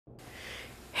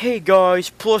Hey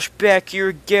guys, Plush back here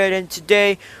again, and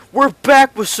today we're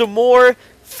back with some more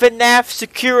FNAF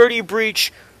Security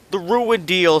Breach, the Ruin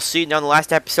DLC. Now in the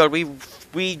last episode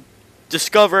we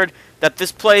discovered that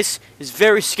this place is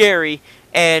very scary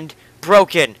and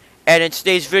broken, and in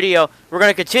today's video we're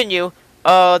gonna continue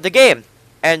the game.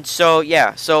 And so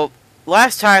yeah, so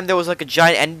last time there was like a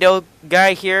giant endo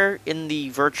guy here in the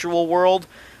virtual world,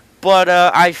 but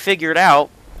I figured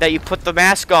out that you put the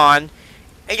mask on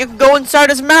and you can go inside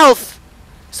his mouth.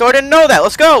 So I didn't know that.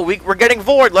 Let's go. We're getting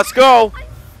bored. Let's go. I'm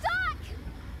stuck.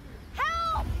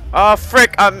 Help!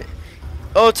 Frick.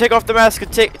 Oh, take off the mask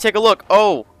and take a look.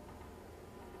 Oh.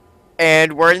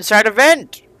 And we're inside a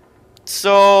vent.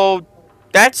 So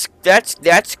that's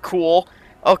cool.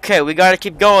 Okay, we gotta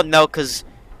keep going though, cause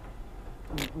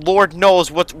Lord knows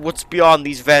what's beyond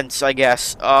these vents, I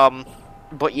guess.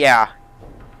 But yeah.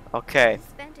 Okay. This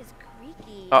vent is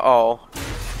creaky. Uh-oh. I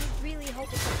really hope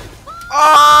it's...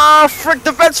 Oh, frick,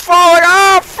 the vent's falling!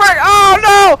 Oh, frick! Oh,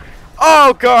 no!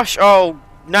 Oh, gosh. Oh,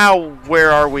 now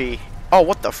where are we? Oh,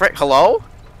 what the frick? Hello?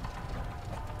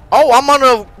 Oh, I'm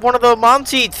on one of the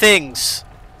Monty things.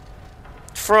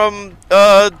 From,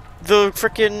 the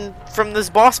frickin' from this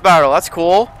boss battle. That's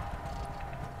cool.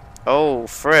 Oh,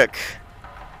 frick.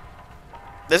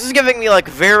 This is giving me, like,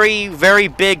 very, very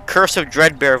big Curse of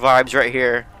Dreadbear vibes right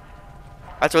here.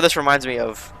 That's what this reminds me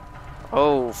of.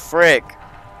 Oh, frick.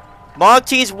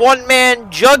 Monty's one-man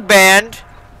jug band.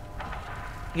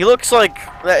 He looks like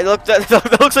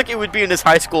that looks like it would be in his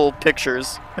high school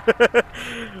pictures.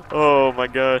 Oh my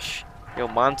gosh. Yo,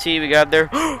 Monty, we got there.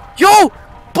 Yo,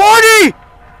 Bonnie!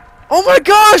 Oh my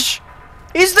gosh!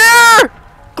 He's there!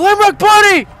 Glamrock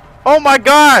Bonnie! Oh my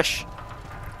gosh!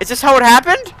 Is this how it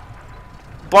happened?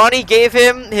 Bonnie gave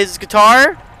him his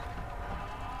guitar?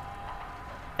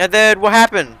 And then what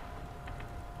happened?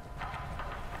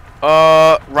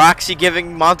 Roxy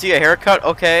giving Monty a haircut?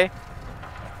 Okay.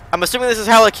 I'm assuming this is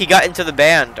how, like, he got into the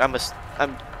band.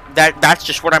 That's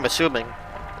just what I'm assuming,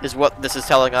 is what this is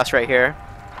telling us right here.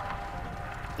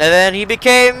 And then he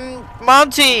became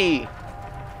Monty!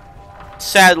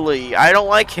 Sadly, I don't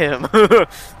like him.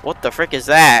 What the frick is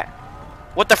that?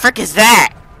 What the frick is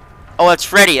that? Oh, that's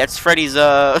Freddy. That's Freddy's,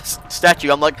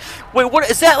 statue. I'm like, wait, what?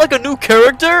 Is that, like, a new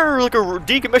character? Or, like, a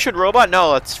decommissioned robot?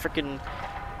 No, that's freaking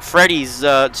Freddy's,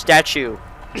 statue.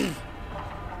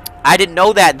 I didn't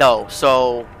know that, though,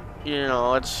 so, you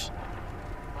know, that's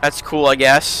cool, I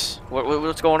guess.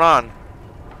 What's going on?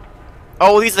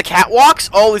 Oh, these are the catwalks?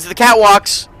 Oh, these are the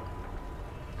catwalks!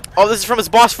 Oh, this is from his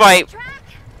boss fight.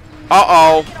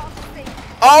 Uh-oh.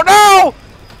 Oh, no!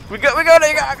 We got.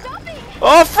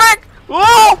 Oh, frick!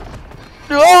 Whoa!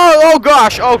 Oh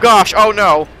gosh, oh gosh, oh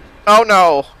no. Oh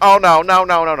no, oh no,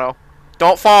 no.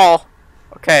 Don't fall.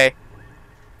 Okay.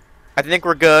 I think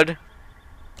we're good.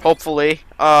 Hopefully.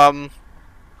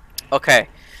 Okay.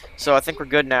 So I think we're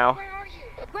good now. Where are you?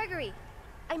 Gregory,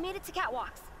 I made it to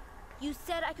catwalks. You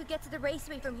said I could get to the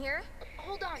raceway from here?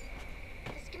 Hold on.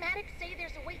 The schematics say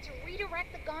there's a way to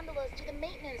redirect the gondolas to the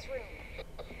maintenance room.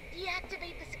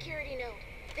 Deactivate the security node,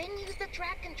 then use the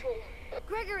track controller.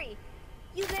 Gregory,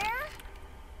 you there?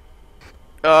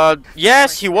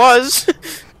 Yes, he was.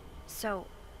 So,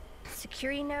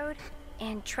 security node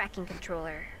and tracking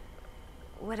controller.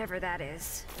 Whatever that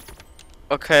is.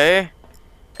 Okay.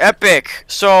 Epic.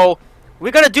 So,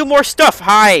 we gotta do more stuff.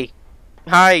 Hi,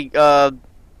 Mr.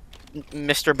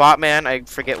 Botman. I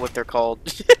forget what they're called.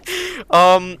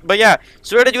 But yeah.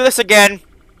 So we're gonna do this again.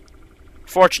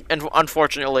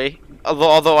 Unfortunately.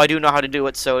 Although I do know how to do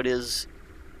it, so it is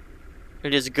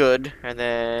good. And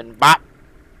then, bop.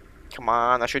 Come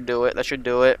on, that should do it. That should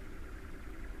do it.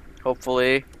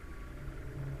 Hopefully.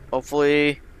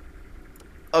 Hopefully.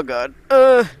 Oh god.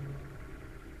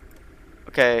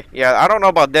 Okay. Yeah, I don't know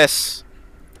about this.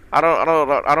 I don't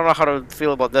know how to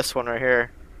feel about this one right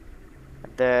here.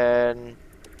 And then.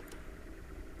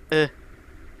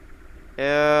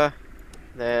 Yeah.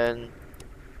 Then.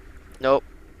 Nope.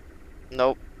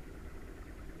 Nope.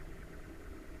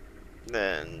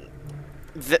 Then.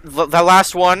 The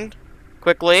last one.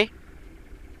 Quickly.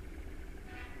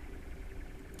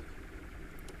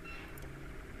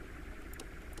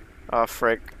 Oh,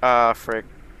 frick. Frick.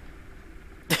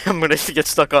 I'm gonna get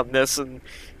stuck on this and...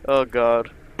 Oh,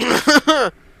 God.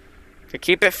 To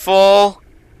keep it full.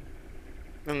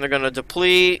 Then they're gonna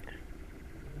deplete.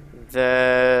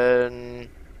 Then...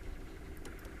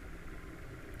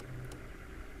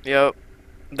 Yep.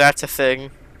 That's a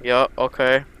thing. Yep,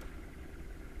 okay.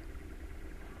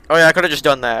 Oh, yeah, I could've just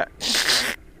done that.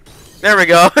 There we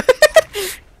go.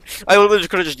 I literally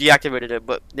could have just deactivated it,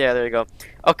 but yeah, there you go.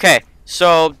 Okay,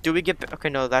 So, do we get... Okay,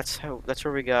 no, that's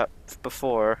where we got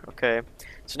before. Okay.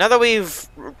 So now that we've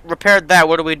repaired that,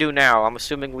 what do we do now? I'm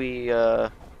assuming we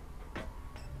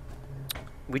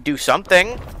do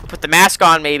something. Put the mask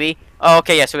on, maybe. Oh,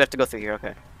 okay, yeah, so we have to go through here,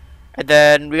 okay. And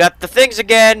then we got the things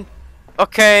again.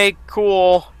 Okay,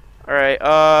 cool. Alright,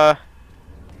 so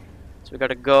we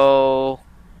gotta go...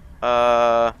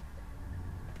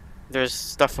 There's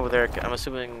stuff over there. I'm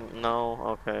assuming...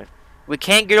 No? Okay. We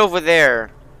can't get over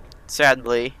there,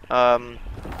 sadly.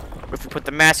 If we put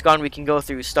the mask on, we can go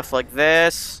through stuff like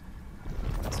this.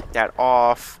 Take that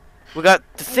off. We got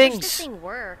the things. This thing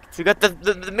worked. We got the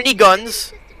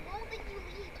miniguns.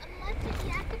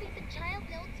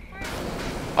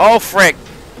 Oh frick!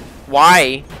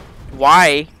 Why?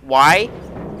 Why? Why?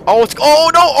 Oh, it's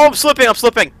oh no! Oh, I'm slipping! I'm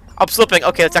slipping! I'm slipping!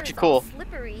 Okay, that's actually cool.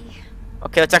 Slippery.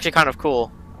 Okay, that's actually kind of cool.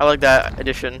 I like that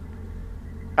addition.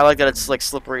 I like that it's like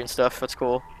slippery and stuff. That's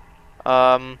cool.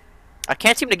 I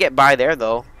can't seem to get by there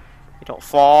though. Don't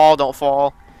fall! Don't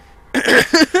fall!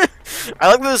 I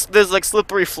like this. There's like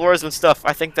slippery floors and stuff.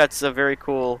 I think that's a very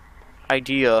cool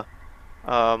idea.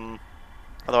 Although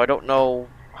I don't know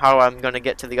how I'm gonna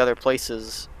get to the other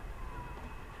places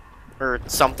or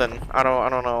something. I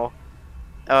don't know.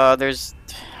 There's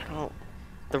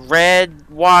the red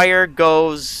wire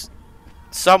goes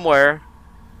somewhere.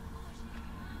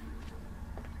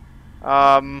 Do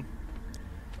I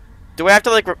have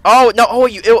to like? Oh no! Oh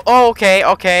you! Oh okay,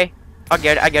 okay. I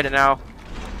get it now.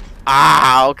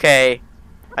 Ah, okay.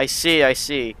 I see.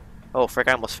 Oh frick!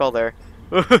 I almost fell there.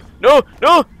 No!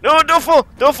 Don't fall!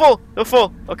 Don't fall! Don't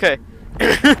fall! Okay.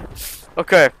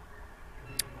 Okay.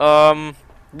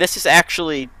 This is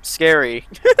actually scary.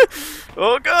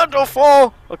 Oh god! Don't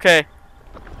fall! Okay.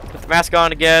 Put the mask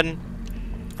on again.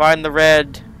 Find the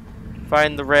red.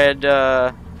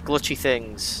 Glitchy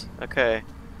things. Okay.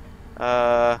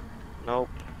 Nope.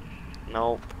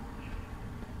 Nope.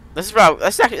 That's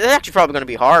actually probably gonna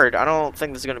be hard. I don't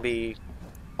think this is gonna be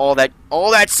all that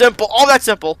simple.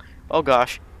 Oh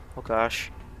gosh. Oh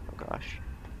gosh. Oh gosh.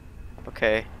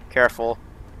 Okay. Careful.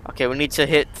 Okay, we need to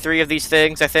hit 3 of these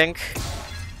things. I think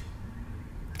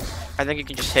you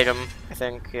can just hit them. I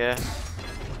think. Yeah.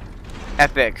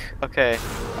 Epic. Okay.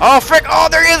 Oh frick! Oh,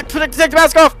 there he is! Take the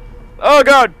mask off! Oh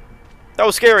god, that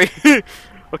was scary.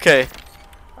 Okay.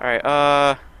 All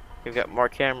right. We've got more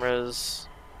cameras.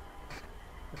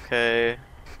 Okay.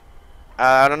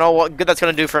 I don't know what good that's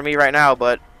gonna do for me right now,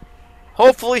 but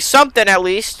hopefully something at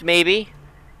least, maybe.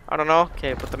 I don't know.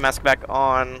 Okay, put the mask back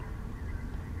on.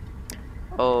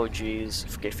 Oh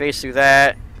jeez. Okay, face through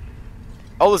that.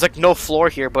 Oh, there's like no floor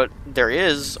here, but there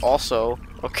is also.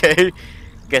 Okay.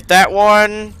 Get that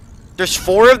one. There's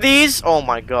 4 of these? Oh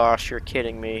my gosh, you're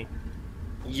kidding me.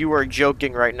 You are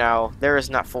joking right now. There is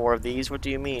not 4 of these. What do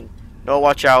you mean? No,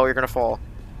 watch out, you're gonna fall.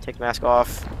 Take mask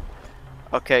off.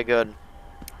 Okay, good.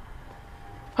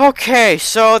 Okay,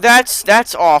 so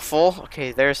that's awful.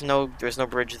 Okay, there's no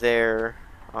bridge there.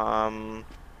 But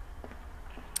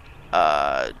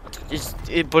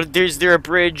is there a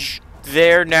bridge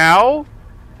there now?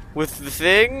 With the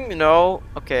thing? No.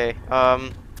 Okay.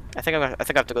 I think I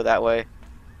have to go that way.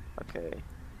 Okay.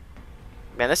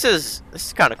 Man, this is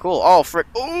kind of cool. Oh, frick!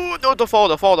 Oh, no! Don't fall!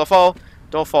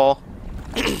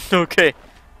 Okay.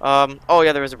 Oh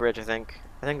yeah, there is a bridge. I think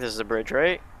this is a bridge,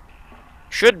 right?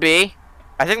 Should be.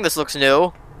 I think this looks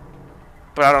new,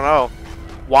 but I don't know.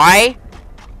 Why?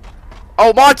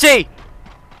 Oh, Monty!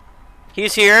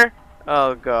 He's here.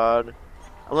 Oh god.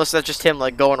 Unless that's just him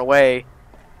like going away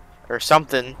or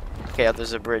something. Okay,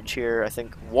 there's a bridge here. I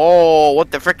think. Whoa!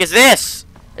 What the frick is this?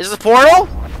 Is this a portal?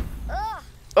 Ugh,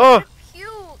 Oh!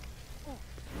 puke.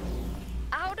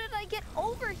 How did I get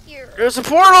over here? There's a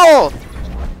portal!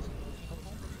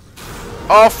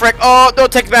 Oh frick! Oh no!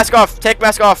 Take the mask off! Take the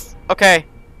mask off! Okay.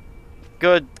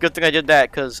 Good thing I did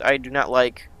that, because I do not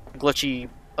like glitchy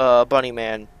bunny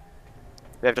man.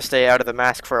 We have to stay out of the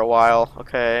mask for a while.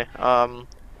 Okay.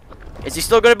 Is he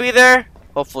still gonna be there?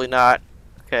 Hopefully not.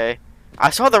 Okay. I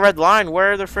saw the red line.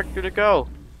 Where the frick did it go?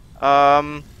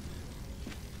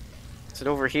 Is it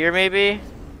over here maybe?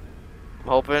 I'm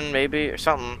hoping maybe or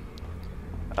something.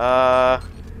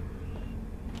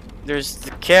 There's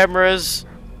the cameras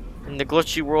in the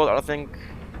glitchy world. I don't think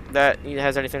that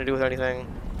has anything to do with anything.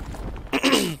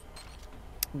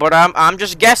 But I'm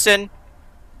just guessing.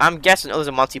 I'm guessing. Oh, there's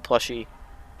a Monty plushie.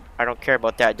 I don't care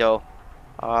about that though.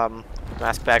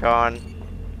 Mask back on.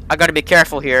 I gotta be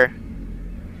careful here.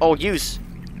 Oh, use.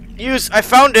 I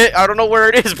found it. I don't know where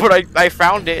it is, but I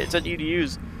found it. It said you to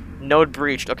use. Node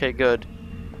breached. Okay, good.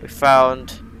 We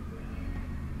found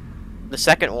the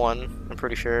second one. I'm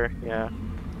pretty sure. Yeah.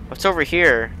 What's over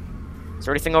here? Is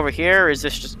there anything over here, or is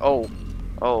this just... Oh.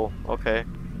 Oh, okay.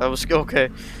 That was... Okay.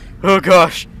 Oh,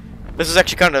 gosh. This is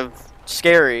actually kind of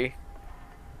scary.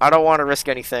 I don't want to risk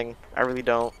anything. I really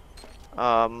don't.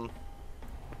 Oh,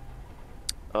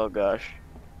 gosh.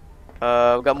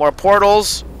 We've got more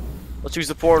portals. Let's use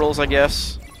the portals, I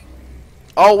guess.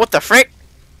 Oh, what the frick?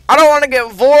 I don't want to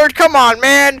get bored. Come on,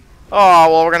 man.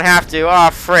 Oh, well, we're gonna have to. Ah,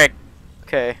 oh, frick.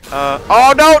 Okay.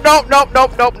 Oh, no, nope, nope,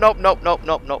 nope, nope, nope, nope, nope,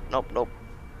 nope, nope, nope, nope.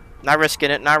 Not risking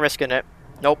it, not risking it.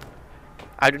 Nope.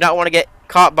 I do not want to get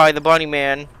caught by the bunny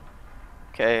man.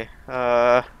 Okay.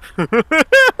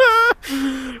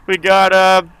 we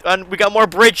got more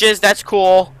bridges. That's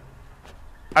cool.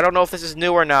 I don't know if this is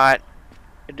new or not.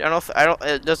 It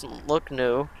doesn't look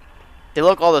new. They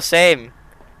look all the same.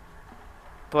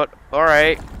 But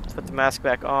alright. Let's put the mask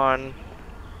back on.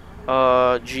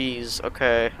 Jeez.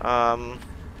 Okay.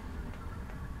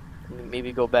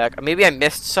 Maybe go back. Maybe I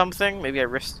missed something. Maybe I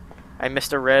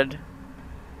missed a red.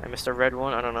 I missed a red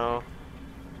one. I don't know.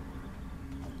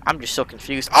 I'm just so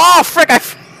confused. Oh, frick!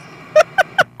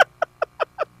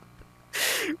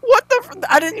 What the?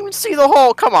 I didn't even see the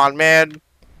hole. Come on, man.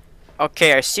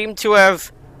 Okay, I seem to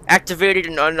have activated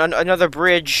another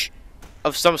bridge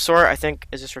of some sort. I think.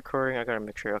 Is this recording? I gotta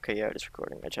make sure. Okay, yeah, it is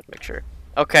recording. I just have to make sure.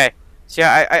 Okay. So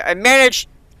yeah, I managed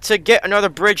to get another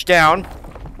bridge down.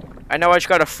 I know I just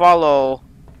gotta follow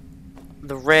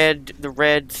the red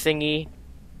thingy.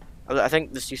 I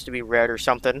think this used to be red or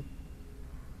something.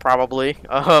 Probably.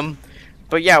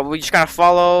 But yeah, we just gotta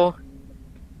follow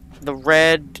the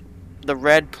red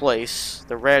place,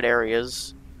 the red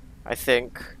areas. I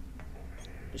think.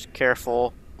 Just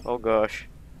careful. Oh gosh.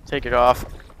 Take it off.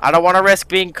 I don't want to risk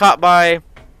being caught by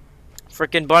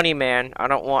freaking bunny man. I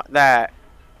don't want that.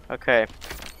 Okay.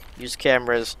 Use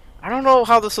cameras. I don't know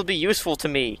how this will be useful to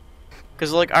me.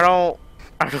 Cause like I don't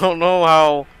know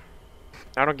how.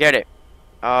 I don't get it.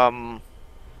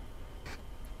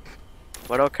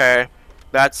 But okay.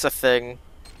 That's a thing.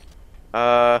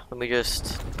 Let me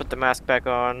just put the mask back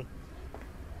on.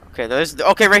 Okay,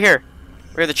 okay, right here.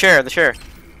 Right here, the chair.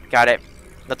 Got it.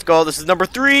 Let's go. This is number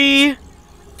 3.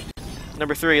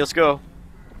 Number 3, let's go.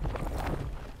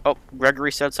 Oh,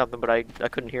 Gregory said something, but I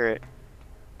couldn't hear it.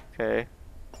 Okay.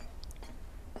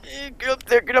 Get up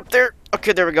there, get up there.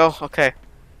 Okay, there we go. Okay.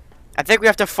 I think we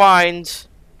have to find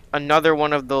another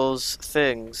one of those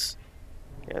things.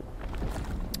 Yeah.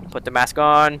 Put the mask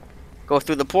on. Go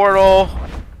through the portal.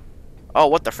 Oh,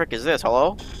 what the frick is this?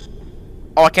 Hello?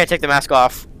 Oh, I can't take the mask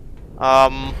off.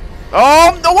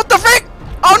 Oh, no, what the frick?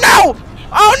 Oh, no!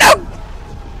 Oh, no!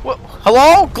 What?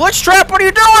 Hello? Glitch trap, what are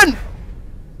you doing?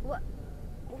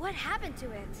 What happened to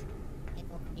it?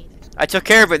 I took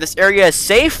care of it. This area is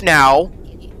safe now.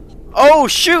 Oh,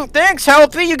 shoot. Thanks,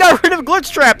 Helpy. You got rid of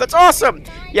glitch trap. That's awesome.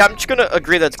 Yeah, I'm just gonna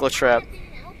agree that's glitch trap.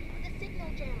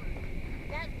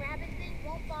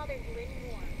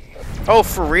 Oh,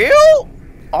 for real?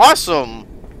 Awesome.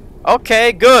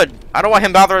 Okay, good. I don't want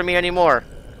him bothering me anymore.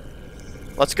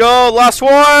 Let's go. Last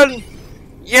one.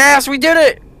 Yes, we did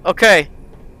it. Okay.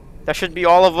 That should be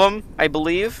all of them, I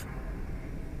believe.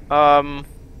 I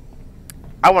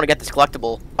want to get this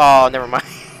collectible. Oh, never mind.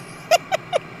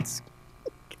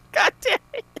 God damn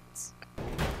it.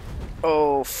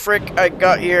 Oh, frick. I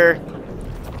got here.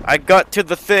 I got to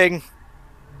the thing.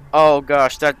 Oh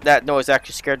gosh, that noise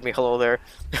actually scared me. Hello there.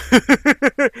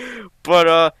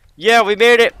 But yeah, we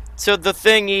made it to the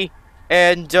thingy,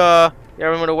 and yeah,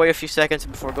 I'm gonna wait a few seconds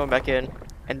before going back in,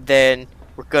 and then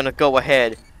we're gonna go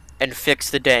ahead and fix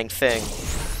the dang thing.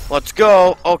 Let's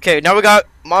go. Okay, now we got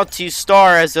Monty's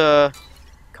star as a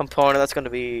component. It's gonna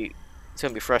be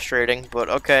frustrating, but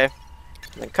okay.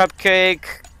 And then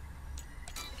cupcake.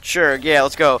 Sure, yeah,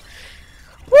 let's go.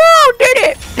 Woo,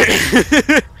 did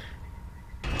it!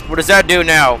 What does that do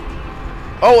now?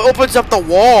 Oh, it opens up the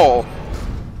wall.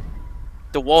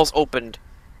 The wall's opened.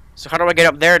 So how do I get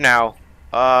up there now?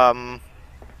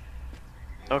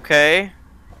 Okay.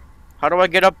 How do I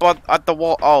get up at the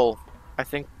wall? Oh, I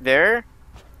think there.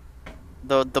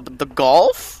 The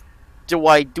golf? Do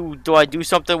I do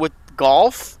something with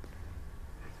golf?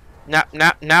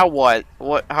 Now what?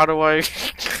 What? How do I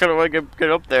get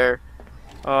up there?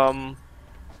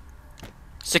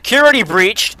 Security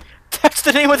breached. That's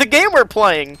the name of the game we're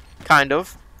playing, kind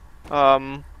of.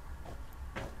 How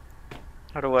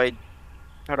do I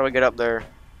get up there?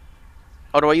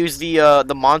 Oh, do I use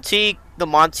the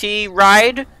Monty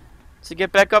ride to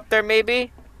get back up there?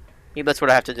 Maybe that's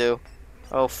what I have to do.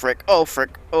 Oh frick! Oh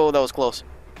frick! Oh, that was close.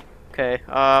 Okay.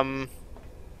 I'm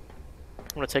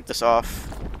gonna take this off.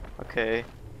 Okay.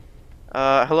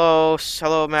 Hello,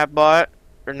 Mapbot.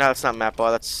 Or no, it's not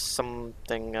Mapbot. That's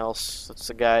something else. That's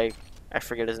the guy. I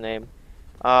forget his name.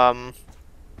 Do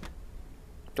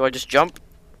I just jump?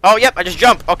 Oh, yep, I just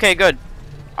jump. Okay, good.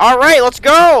 Alright, let's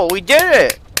go! We did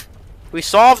it! We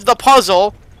solved the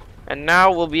puzzle, and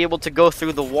now we'll be able to go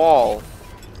through the wall.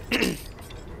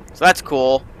 So that's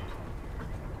cool.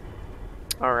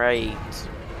 Alright.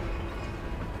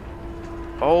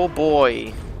 Oh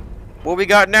boy. What we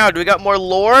got now? Do we got more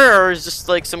lore, or is this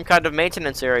like some kind of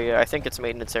maintenance area? I think it's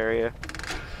maintenance area.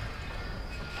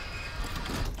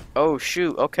 Oh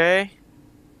shoot, okay.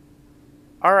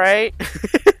 Alright.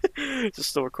 Just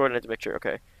still recording it to make sure,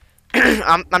 okay.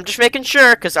 I'm just making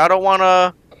sure, because I don't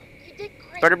wanna...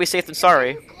 Better be safe than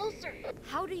sorry.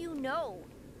 How do you know?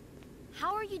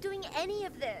 How are you doing any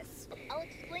of this? I'll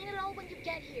explain it all when you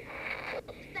get here.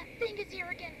 That thing is here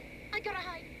again. I gotta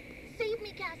hide. Save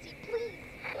me, Cassie, please.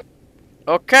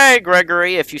 Okay,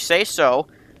 Gregory, if you say so.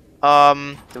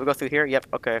 Did we go through here? Yep,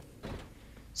 okay.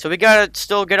 So we gotta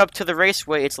still get up to the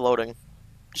raceway. It's loading.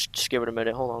 Just give it a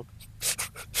minute. Hold on.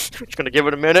 Just gonna give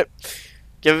it a minute.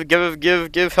 Give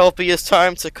Helpy his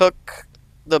time to cook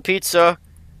the pizza.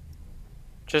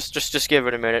 Just give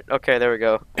it a minute. Okay, there we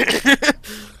go.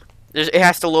 It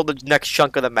has to load the next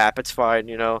chunk of the map. It's fine,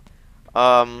 you know.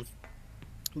 But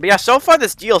yeah, so far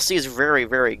this DLC is very,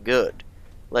 very good.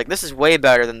 Like, this is way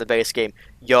better than the base game.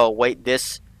 Yo, wait,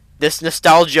 this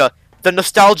nostalgia, the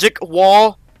nostalgic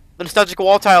wall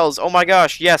tiles. Oh my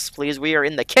gosh, yes, please. We are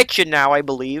in the kitchen now, I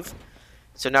believe.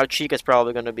 So now Chica's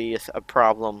probably going to be a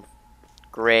problem.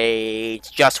 Great,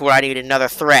 just what I need. Another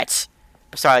threat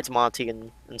besides Monty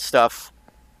and stuff.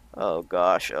 Oh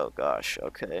gosh,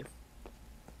 okay.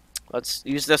 Let's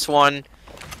use this one.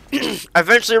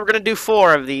 Eventually we're gonna do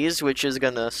 4 of these, which is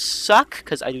gonna suck,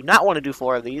 because I do not want to do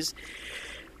 4 of these.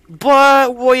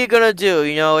 But what are you gonna do?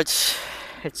 You know, it's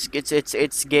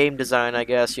game design, I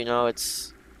guess, you know,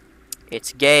 it's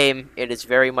game. It is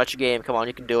very much game. Come on,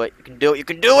 you can do it. You can do it. You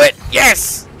can do it!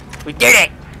 Yes! We did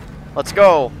it! Let's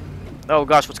go. Oh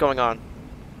gosh, what's going on?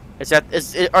 Are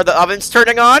the ovens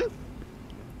turning on?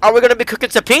 Are we gonna be cooking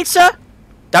some pizza?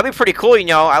 That'd be pretty cool, you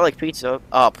know. I like pizza.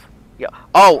 Up. Yeah.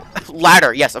 Oh,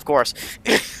 ladder. Yes, of course.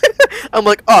 I'm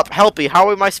like, up. Helpy.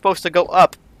 How am I supposed to go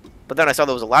up? But then I saw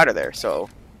there was a ladder there, so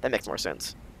that makes more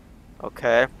sense.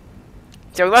 Okay.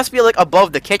 So we must be like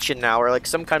above the kitchen now, or like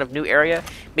some kind of new area.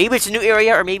 Maybe it's a new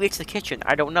area, or maybe it's the kitchen.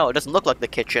 I don't know. It doesn't look like the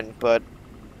kitchen, but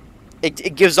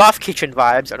it gives off kitchen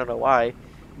vibes. I don't know why.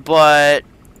 But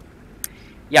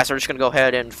yeah, so we're just gonna go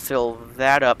ahead and fill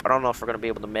that up. I don't know if we're gonna be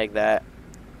able to make that.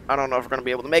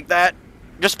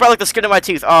 Just probably like the skin of my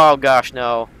teeth. Oh gosh,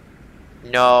 no.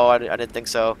 No, I didn't think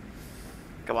so.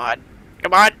 Come on.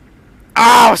 Come on.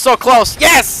 Oh, so close.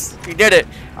 Yes! We did it.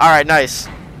 Alright, nice.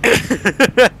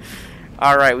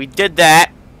 Alright, we did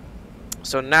that.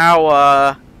 So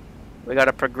now, we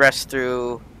gotta progress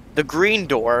through the green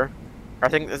door. I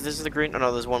think this is the green. Oh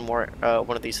no, there's one more.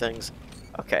 One of these things.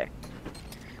 Okay.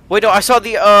 Wait, no, I saw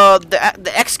the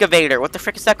excavator. What the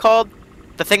frick is that called?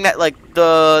 The thing that, like,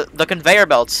 the conveyor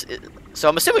belts. So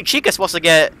I'm assuming Chica's supposed to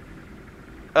get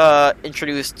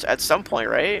introduced at some point,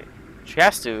 right? She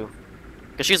has to,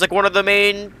 because she's like one of the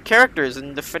main characters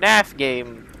in the FNAF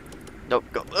game. No,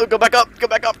 go back up, go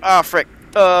back up. Ah, frick.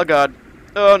 Oh god.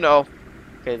 Oh no.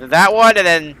 Okay, that one, and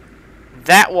then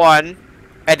that one,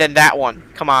 and then that one.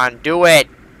 Come on, do it.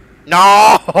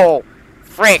 No,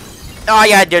 frick. Oh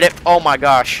yeah, I did it. Oh my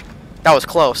gosh, that was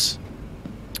close.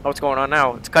 Oh, what's going on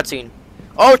now? It's a cutscene.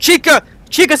 Oh, Chica!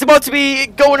 Chica's about to be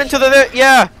going into the...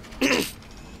 Yeah.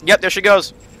 Yep, there she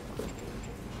goes.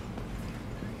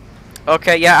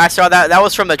 Okay, yeah, I saw that. That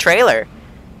was from the trailer.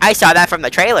 I saw that from the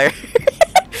trailer.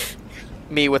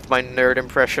 Me with my nerd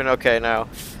impression. Okay, now.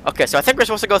 Okay, so I think we're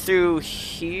supposed to go through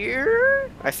here?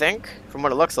 I think, from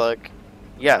what it looks like.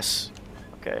 Yes.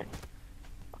 Okay.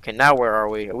 Okay, now where are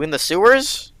we? Are we in the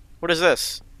sewers? What is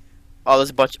this? Oh,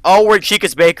 there's a bunch... Oh, we're at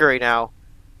Chica's Bakery now.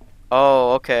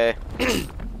 Oh, okay.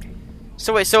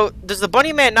 So wait, so does the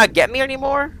bunny man not get me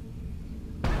anymore?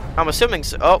 I'm assuming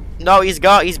so. Oh, no, he's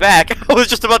gone. He's back. I was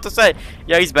just about to say.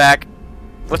 Yeah, he's back.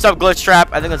 What's up, Glitch Trap?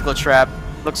 I think that's Glitch Trap.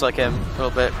 Looks like him a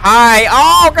little bit. Hi.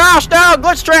 Oh, gosh, no,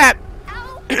 Glitch Trap.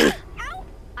 Ow. Ow.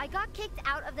 I got kicked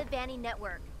out of the Vanny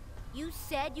network. You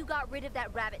said you got rid of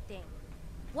that rabbit thing.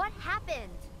 What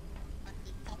happened?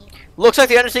 Looks like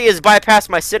the entity has bypassed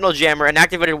my signal jammer and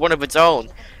activated one of its own.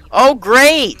 Oh,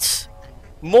 great.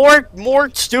 More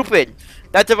stupid.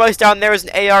 That device down there is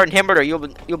an AR inhibitor.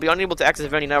 You'll be unable to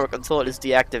access any network until it is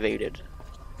deactivated.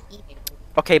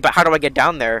 Okay, but how do I get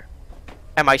down there?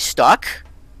 Am I stuck?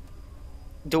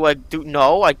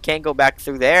 No, I can't go back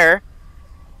through there.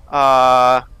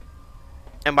 Am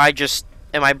I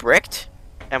bricked?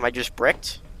 Am I just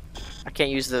bricked? I can't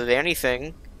use the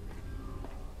anything.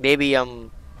 Maybe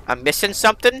I'm missing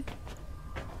something.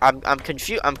 I'm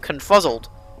confused. I'm confuzzled.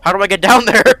 How do I get down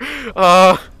there?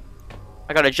 I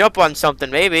gotta jump on something,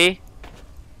 maybe.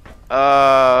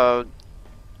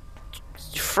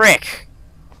 Frick.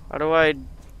 How do I?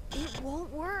 It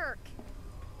won't work.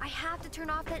 I have to turn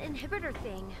off that inhibitor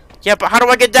thing. Yeah, but how do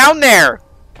I get down there?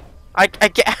 I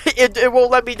can't. It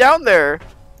won't let me down there.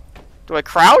 Do I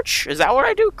crouch? Is that what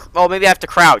I do? Oh, maybe I have to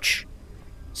crouch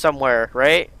somewhere,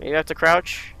 right? Maybe I have to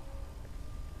crouch.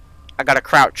 I gotta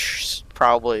crouch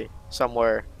probably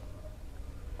somewhere.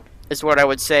 Is what I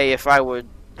would say if I were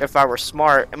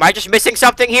smart. Am I just missing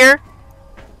something here?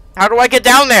 How do I get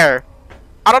down there?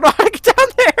 I don't know how to get down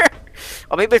there.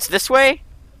 Oh, maybe it's this way.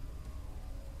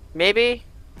 Maybe.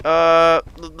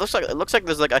 It looks like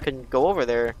there's like I can go over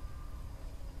there,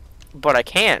 but I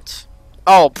can't.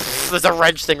 Oh, there's a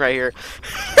wrench thing right here.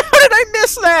 How did I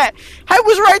miss that? I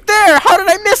was right there. How did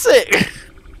I miss it?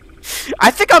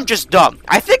 I think I'm just dumb.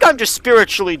 I think I'm just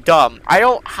spiritually dumb. I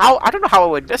don't know how I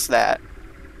would miss that.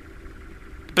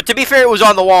 But to be fair, it was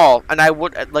on the wall, and I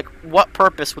would like. What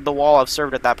purpose would the wall have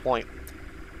served at that point?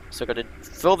 So I'm gonna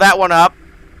fill that one up,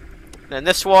 and then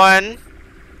this one,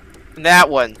 and that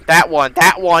one, that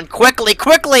one. Quickly,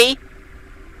 quickly!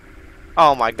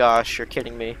 Oh my gosh, you're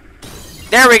kidding me.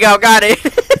 There we go, got it.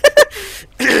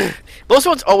 Those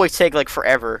ones always take like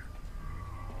forever.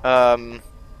 But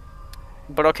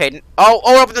okay.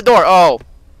 Oh, open the door. Oh,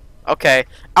 okay.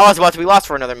 I was about to be lost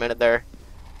for another minute there.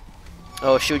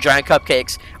 Oh shoot, giant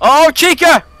cupcakes. Oh,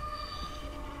 Chica!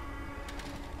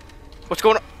 What's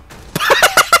going on?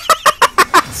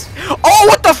 Oh,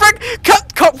 what the frick?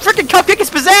 Freaking cupcake is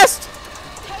possessed!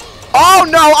 Oh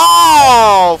no!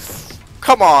 Oh,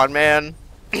 come on, man.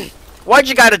 Why'd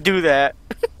you gotta do that?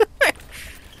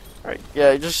 Alright,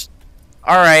 yeah, just...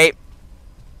 Alright.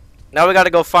 Now we gotta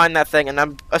go find that thing, and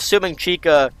I'm assuming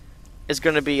Chica is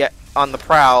gonna be on the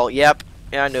prowl. Yep.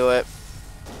 Yeah, I knew it.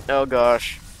 Oh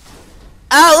gosh.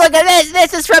 Oh, look at this!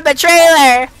 This is from the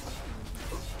trailer!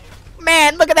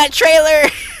 Man, look at that trailer!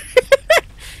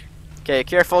 Okay,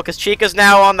 careful, because Chica's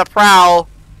now on the prowl.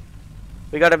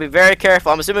 We gotta be very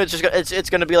careful. I'm assuming it's just it's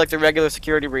gonna be like the regular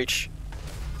security breach.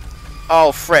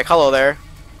 Oh frick! Hello there.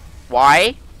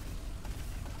 Why?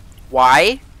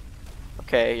 Why?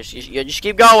 Okay, you just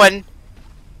keep going.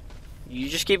 You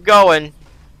just keep going.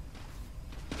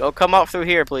 Don't come up through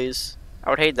here, please.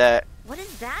 I would hate that. What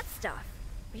is that stuff?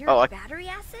 Oh, Battery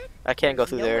acid? I can't go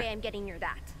through no there. Way I'm getting near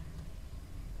that.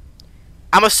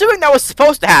 I'm assuming that was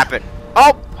supposed to happen.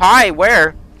 Oh, hi.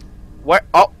 Where? Where?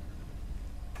 Oh.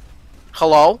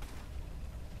 Hello?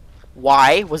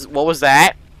 Why? What was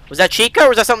that? Was that Chica or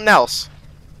was that something else?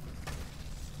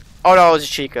 Oh no, it was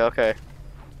Chica. Okay.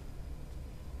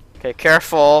 Okay,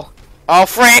 careful. Oh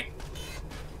frick!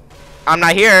 I'm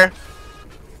not here.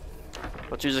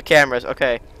 Let's use the cameras.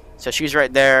 Okay. So she's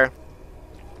right there.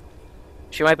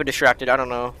 She might be distracted. I don't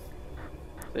know.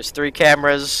 There's 3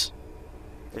 cameras.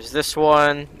 There's this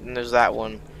one, and there's that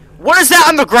one. What is that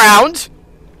on the ground?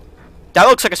 That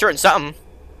looks like a certain something.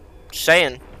 Just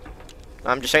saying.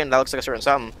 I'm just saying that looks like a certain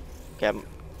something. Okay.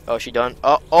 Oh, she done?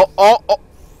 Oh.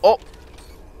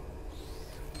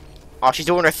 Oh, she's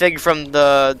doing her thing from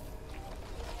the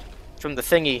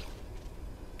thingy.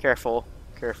 Careful,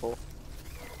 careful.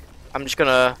 I'm just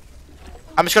gonna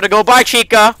go by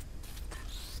Chica.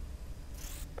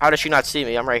 How does she not see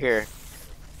me? I'm right here.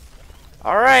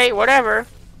 Alright, whatever.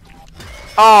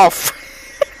 Oh,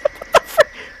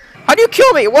 how do you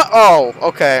kill me? What? Oh,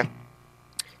 okay.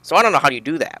 So I don't know how you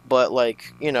do that, but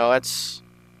like, you know, it's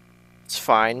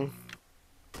fine.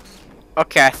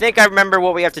 Okay, I think I remember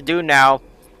what we have to do now.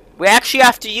 We actually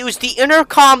have to use the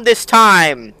intercom this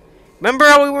time. Remember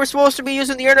how we were supposed to be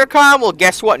using the intercom? Well,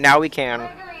 guess what? Now we can.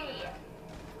 Gregory,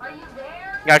 are you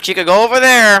there? Now, Chica, go over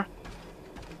there.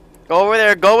 Go over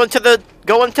there. Go into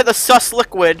the sus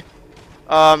liquid.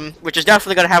 Which is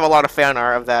definitely gonna have a lot of fan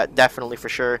art of that, definitely for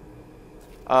sure.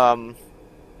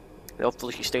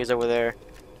 Hopefully she stays over there.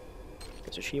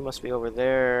 Okay, so she must be over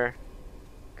there.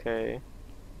 Okay.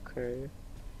 Okay.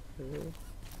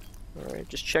 Alright,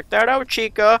 just check that out,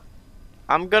 Chica.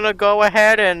 I'm gonna go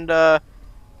ahead and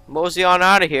mosey on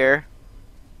out of here.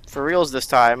 For reals this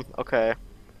time. Okay.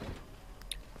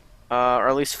 Or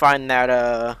at least find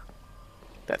that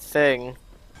that thing.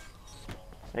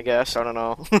 I guess, I don't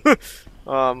know.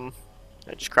 I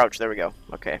just crouch, there we go.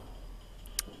 Okay.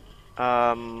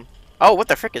 Oh, what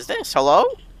the frick is this? Hello?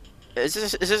 Is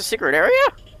this a secret area?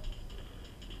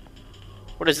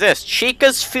 What is this?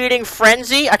 Chica's Feeding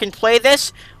Frenzy? I can play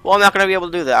this? Well, I'm not gonna be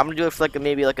able to do that. I'm gonna do it for like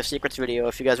maybe like a secrets video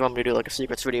if you guys want me to do like a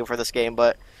secrets video for this game,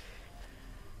 but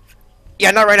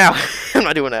yeah, not right now. I'm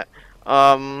not doing that.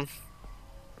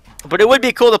 But it would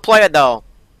be cool to play it though.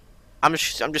 I'm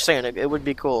just saying it would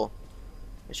be cool.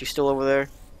 Is she still over there?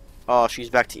 Oh, she's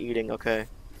back to eating. Okay.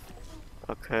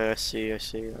 Okay, I see. All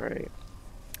right.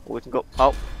 We can go.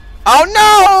 Oh. Oh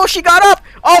no! She got up.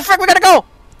 Oh frick! We gotta go.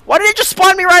 Why did it just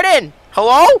spawn me right in?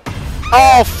 Hello?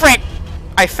 Oh frick!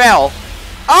 I fell.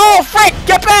 Oh frick!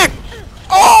 Get back!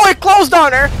 Oh, it closed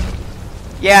on her.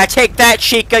 Yeah, take that,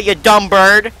 Chica, you dumb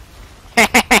bird.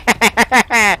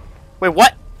 Wait,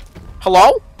 what?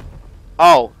 Hello?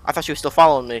 Oh, I thought she was still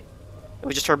following me. It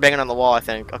was just her banging on the wall, I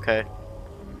think. Okay.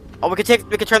 Oh, we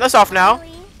can turn this off now.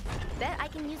 Really? Bet I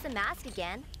can use the mask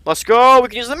again. Let's go. We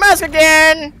can use the mask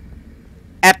again.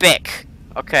 Epic.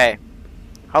 Okay.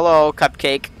 Hello,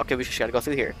 cupcake. Okay, we just gotta go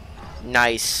through here.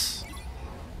 Nice.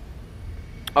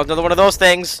 Oh, another one of those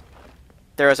things.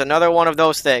 There is another one of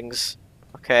those things.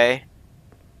 Okay.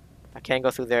 I can't go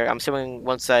through there. I'm assuming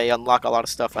once I unlock a lot of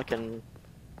stuff, I can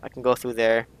go through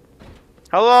there.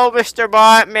 Hello, Mr.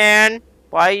 Botman.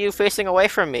 Why are you facing away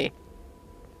from me?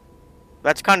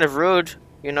 That's kind of rude,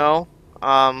 you know.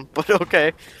 But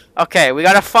okay. Okay, we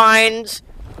gotta find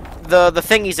the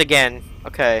thingies again.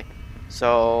 Okay.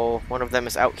 So one of them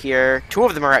is out here. Two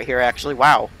of them are out here actually.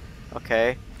 Wow.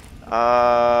 Okay. We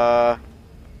gotta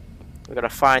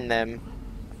find them.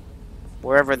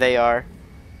 Wherever they are.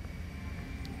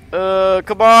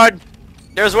 Come on.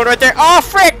 There's one right there. Oh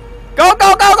frick! Go,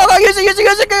 go, go, go, go! Use it, use it,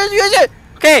 use it, use it, use it!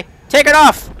 Okay, take it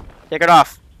off. Take it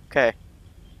off. Okay.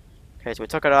 Okay, so we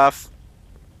took it off.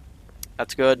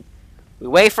 That's good. We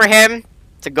wait for him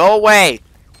to go away.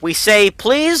 We say,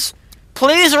 please,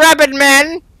 please, Rabbit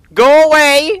Man, go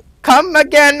away. Come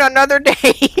again another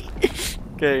day.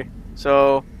 Okay,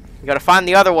 so we gotta find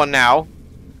the other one now,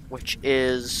 which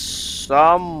is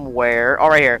somewhere. Oh,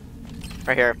 right here.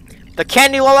 Right here. The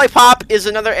candy lollipop is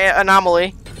another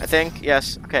anomaly, I think.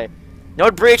 Yes. Okay.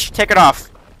 Node breach. Take it off.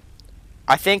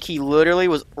 I think he literally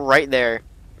was right there.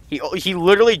 He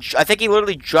literally. I think he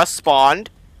literally just spawned,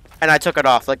 and I took it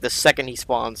off like the second he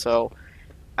spawned. So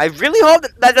I really hope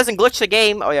that doesn't glitch the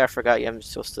game. Oh yeah, I forgot. Yeah, I'm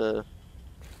supposed to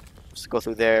go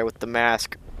through there with the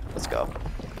mask. Let's go.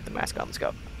 Put the mask on. Let's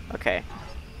go. Okay.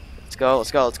 Let's go.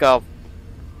 Let's go. Let's go.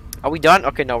 Are we done?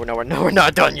 Okay. No, we're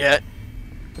not done yet.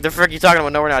 What the frick are you talking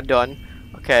about? No, we're not done.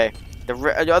 Okay.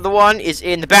 The other one is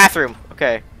in the bathroom.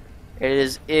 Okay. It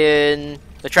is in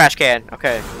the trash can.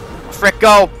 Okay. Frick,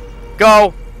 go!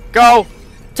 Go! Go!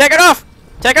 Take it off!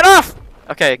 Take it off!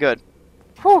 Okay, good.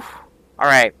 Whew.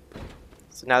 Alright.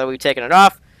 So now that we've taken it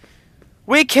off,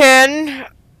 we can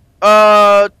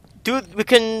rewire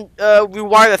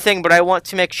the thing, but I want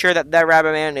to make sure that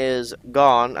Rabbit Man is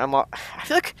gone. I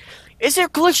feel like, is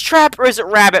it Glitch Trap or is it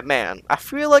Rabbit Man? I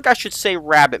feel like I should say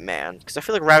Rabbit Man, because I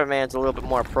feel like Rabbit Man's a little bit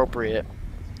more appropriate.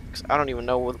 Because I don't even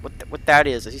know what that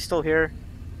is. Is he still here?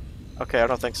 Okay, I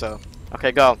don't think so.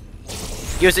 Okay, go.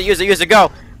 Use it, use it, use it, go!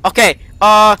 Okay,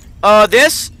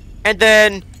 this, and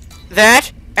then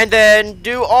that, and then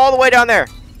do all the way down there.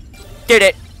 Did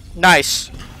it. Nice.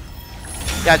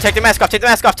 Yeah, take the mask off, take the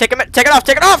mask off, take it off,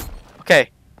 take it off! Okay.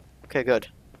 Okay, good.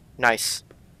 Nice.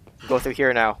 Go through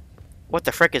here now. What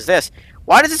the frick is this?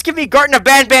 Why does this give me Garten of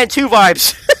Banban 2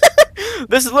 vibes?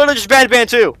 This is literally just Banban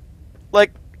 2.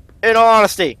 Like, in all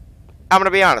honesty. I'm gonna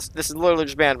be honest. This is literally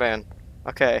just Banban.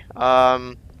 Okay,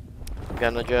 I'm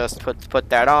gonna just put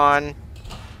that on.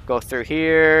 Go through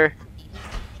here.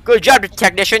 Good job,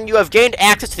 technician. You have gained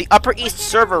access to the Upper East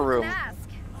server room.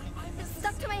 It's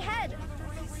stuck to my head.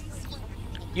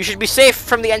 You should be safe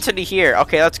from the entity here.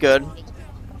 Okay, that's good. I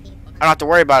don't have to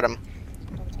worry about him.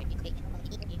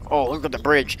 Oh, look at the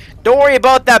bridge. Don't worry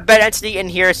about that bad entity in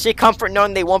here. Seek comfort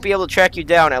knowing they won't be able to track you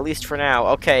down, at least for now.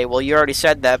 Okay, well, you already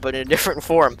said that, but in a different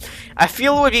form. I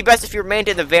feel it would be best if you remained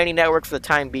in the Vanny network for the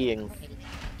time being.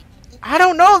 I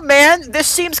don't know, man. This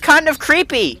seems kind of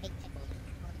creepy.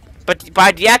 But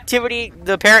by deactivating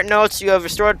the parent nodes, you have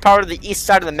restored power to the east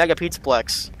side of the Mega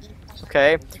Pizzaplex.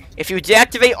 Okay? If you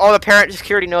deactivate all the parent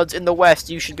security nodes in the west,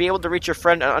 you should be able to reach your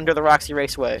friend under the Roxy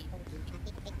Raceway.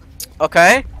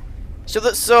 Okay? So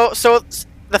the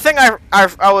thing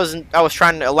I was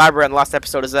trying to elaborate on the last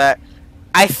episode is that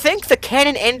I think the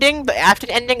canon ending, the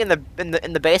after ending in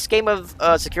the base game of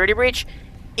Security Breach,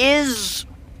 is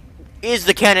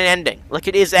the canon ending. Like,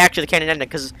 it is actually the canon ending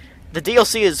because the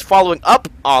DLC is following up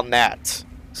on that.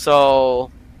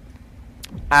 So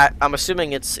I'm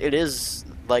assuming it is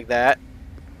like that.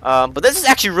 But this is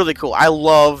actually really cool. I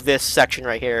love this section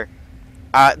right here.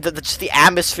 Just the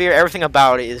atmosphere, everything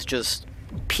about it is just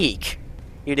peak.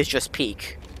 It is just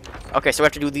peak. Okay, so we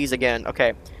have to do these again.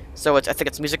 Okay, so I think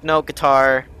it's music note,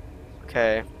 guitar.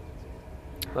 Okay,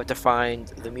 we have to find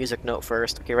the music note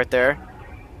first. Okay, right there.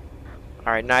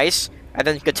 All right, nice. And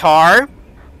then guitar.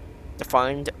 to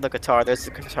find the guitar. There's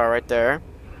the guitar right there.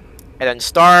 And then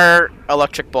star,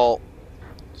 electric bolt.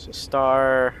 So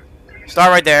star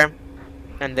right there.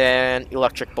 And then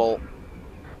electric bolt.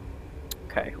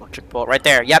 Okay, electric bolt right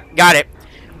there. Yep, got it.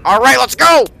 Alright, let's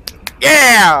go!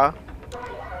 Yeah!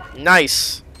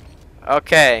 Nice.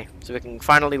 Okay, so we can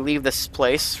finally leave this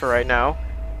place for right now.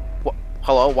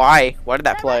 Hello, why? Why did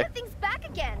that play? Thing's back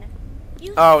again.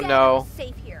 You Oh said no. it was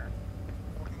safe here.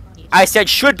 I said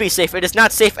should be safe. It is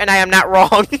not safe and I am not wrong.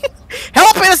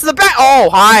 Help me, this is the back. Oh,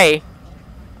 hi.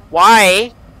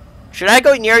 Why? Should I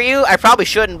go near you? I probably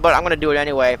shouldn't, but I'm gonna do it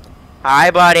anyway.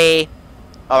 Hi, buddy.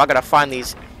 Oh, I gotta find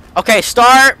these. Okay,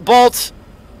 star, bolt,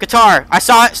 guitar. I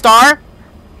saw it. Star,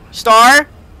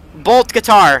 bolt,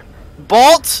 guitar.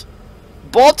 Bolt,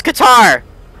 guitar.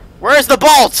 Where's the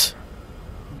bolt?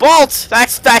 Bolt.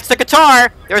 That's the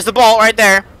guitar. There's the bolt right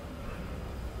there.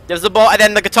 There's the bolt, and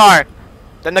then the guitar.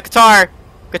 Then the guitar.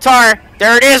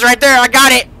 There it is, right there. I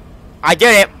got it. I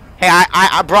did it. Hey,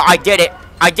 I did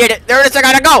it. There it is. I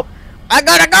gotta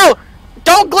go.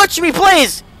 Don't glitch me,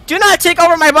 please. Do not take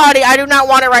over my body. I do not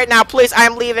want it right now, please.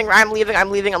 I'm leaving.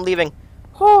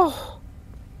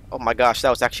 Oh my gosh, that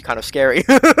was actually kind of scary.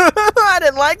 I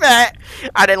didn't like that.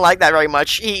 Very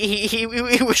much. He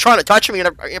was trying to touch me in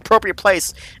an inappropriate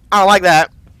place. I don't like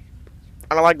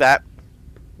that.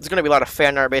 There's gonna be a lot of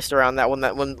fan art based around that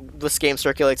when this game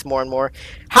circulates more and more.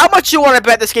 How much you want to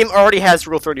bet this game already has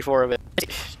Rule 34 of it?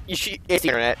 It's the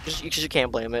internet. You just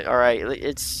can't blame it. All right,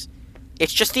 it's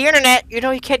just the internet. You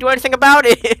know, you can't do anything about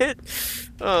it.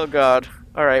 Oh God.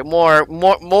 All right, more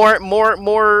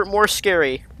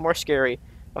scary.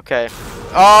 Okay.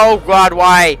 Oh God,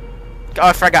 why? Oh,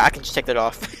 I forgot. I can just take that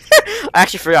off. I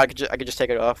actually forgot. I could just take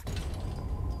it off.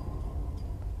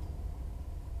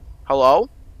 Hello?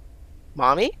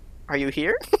 Mommy? Are you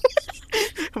here?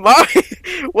 Mommy?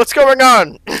 What's going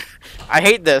on? I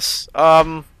hate this.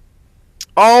 Oh,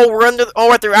 we're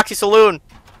at the Roxy Saloon.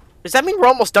 Does that mean we're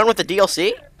almost done with the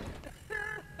DLC?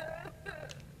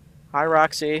 Hi,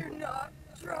 Roxy. You're not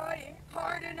trying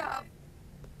hard enough.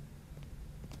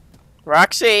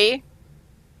 Roxy?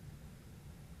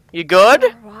 You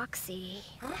good? Roxy.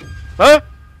 Huh?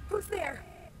 Who's there?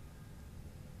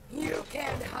 You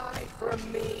can't hide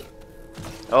from me.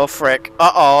 Oh, frick.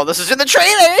 Uh-oh, this is in the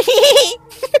trailer!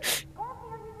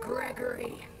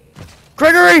 Gregory.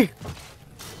 Gregory!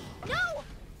 No!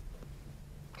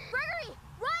 Gregory,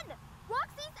 run!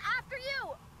 Roxy's after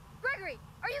you! Gregory,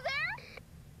 are you there?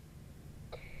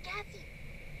 Cassie,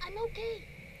 I'm okay.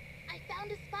 I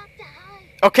found a spot to hide.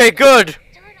 Okay, good.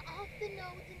 Turn off the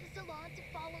nodes in the salon to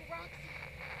follow Roxy.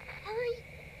 Hurry,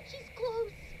 she's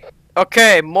close.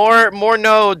 Okay, more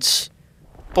nodes.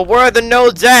 But where are the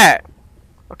nodes at?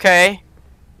 Okay.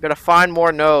 Gotta find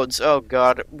more nodes. Oh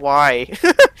God, why?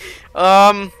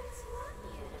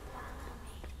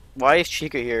 Why is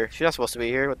Chica here? She's not supposed to be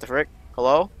here. What the frick?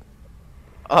 Hello?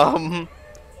 Uh-huh.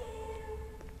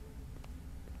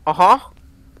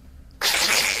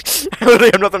 I really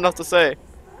have nothing else to say.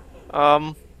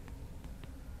 I'm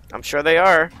sure they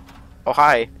are. Oh,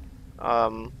 hi.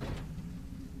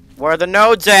 Where are the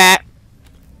nodes at?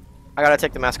 I gotta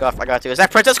take the mask off. I got to. Is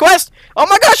that Princess Quest? Oh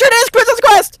my gosh, it is Princess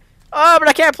Quest! But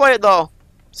I can't play it though.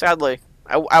 Sadly,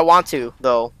 I want to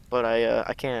though, but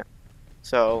I can't.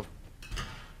 So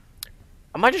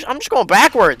I'm just going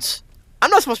backwards. I'm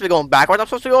not supposed to be going backwards. I'm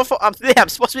supposed to be going. I'm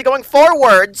supposed to be going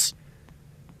forwards.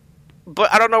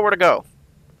 But I don't know where to go.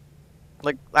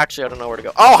 Like, actually, I don't know where to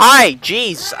go. Oh, hi!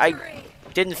 Jeez, I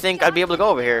didn't think I'd be able to go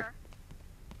over here.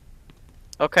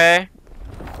 Okay.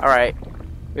 Alright.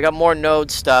 We got more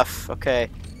node stuff. Okay.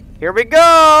 Here we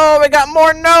go! We got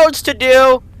more nodes to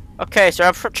do! Okay, so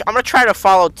I'm gonna try to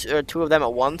follow two of them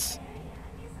at once.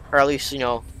 Or at least, you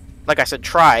know, like I said,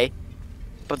 try.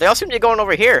 But they all seem to be going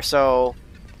over here, so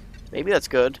maybe that's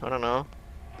good. I don't know.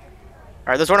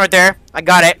 Alright, there's one right there. I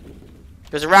got it.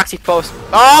 There's a Roxy post.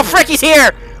 Oh, frick, he's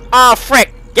here! Oh,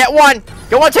 frick! Get one!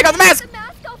 Get one, take out the mask!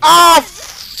 Oh,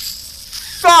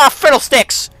 oh,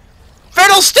 fiddlesticks!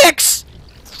 Fiddlesticks!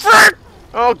 Frick!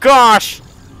 Oh, gosh!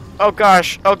 Oh,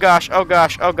 gosh! Oh, gosh! Oh,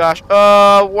 gosh! Oh, gosh!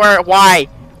 Where? Why?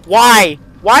 Why?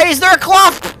 Why is there a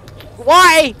cloth?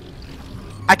 Why?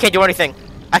 I can't do anything.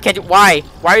 I can't do. Why?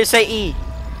 Why did it say E?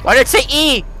 Why did it say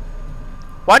E?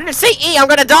 Why did it say E? I'm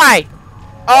gonna die!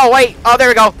 Oh, wait! Oh, there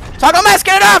we go! Toggle mask,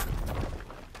 get it off!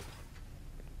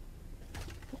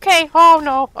 Okay. Oh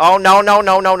no. Oh no, no,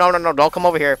 no, no, no, no, no. Don't come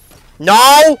over here.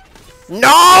 No!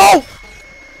 No!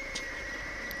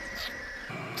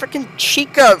 Freaking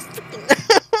Chica.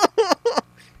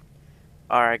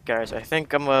 Alright guys, I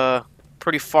think I'm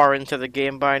pretty far into the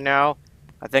game by now.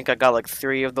 I think I got like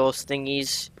 3 of those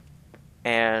thingies.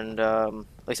 And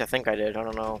least I think I did. I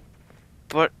don't know.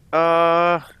 But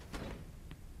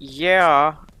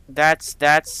yeah, that's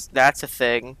a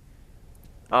thing.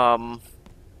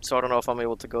 So I don't know if I'm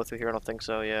able to go through here. I don't think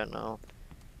so. Yeah, no.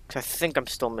 'Cause I think I'm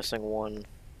still missing one,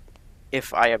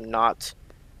 if I am not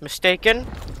mistaken.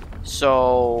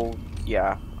 So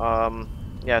yeah,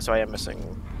 yeah. So I am missing.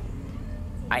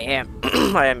 I am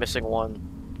I am missing one.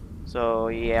 So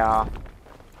yeah.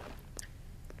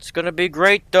 It's gonna be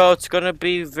great though. It's gonna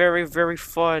be very, very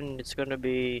fun. It's gonna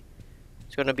be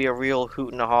a real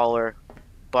hoot and a holler.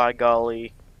 By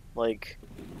golly, like,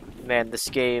 man, this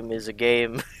game is a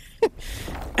game.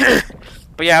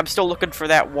 But yeah, I'm still looking for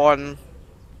that one,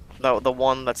 the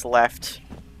one that's left.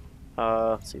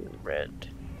 Let's see, red.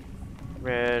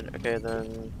 Okay,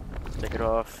 then take it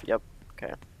off. Yep.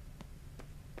 Okay.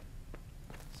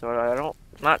 So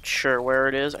not sure where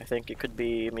it is. I think it could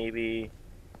be maybe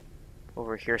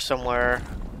over here somewhere.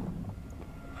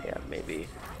 Yeah, maybe.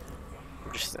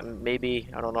 Just maybe,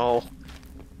 I don't know.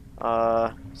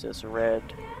 Is this red?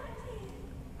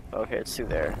 Okay, it's through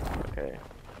there. Okay.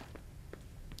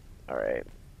 Alright.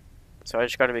 So I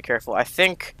just gotta be careful. I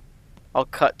think I'll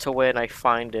cut to when I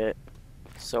find it.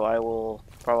 So I will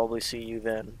probably see you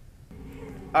then.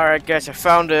 Alright guys, I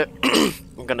found it.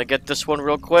 I'm gonna get this one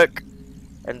real quick.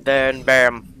 And then,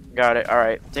 bam. Got it.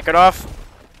 Alright, take it off.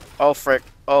 Oh, frick.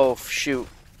 Oh, shoot.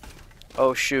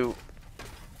 Oh, shoot.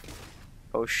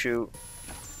 Oh, shoot.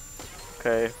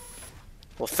 Okay.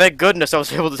 Well, thank goodness I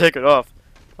was able to take it off.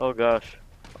 Oh, gosh.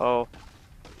 Oh.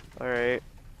 Alright.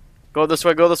 Go this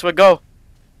way, go this way, go!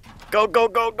 Go, go,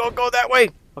 go, go, go that way!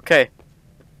 Okay.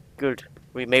 Good.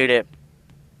 We made it.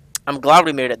 I'm glad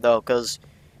we made it, though, because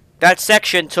that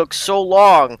section took so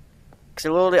long. Because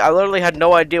I literally had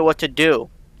no idea what to do.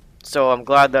 So I'm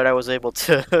glad that I was able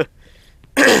to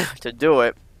to do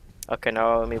it. Okay,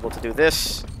 now I'm able to do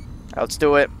this. Let's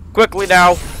do it quickly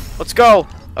now. Let's go.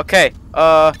 Okay.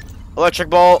 Electric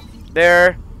bolt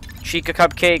there. Chica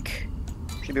cupcake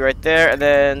should be right there, and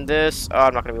then this. Oh,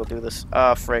 I'm not gonna be able to do this.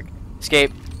 Frick.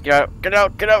 Escape. Get out. Get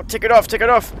out. Get out. Take it off. Take it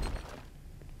off.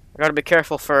 I gotta be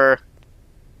careful for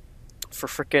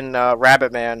freaking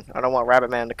Rabbit Man. I don't want Rabbit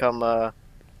Man to come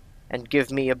and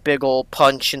give me a big old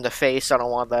punch in the face. I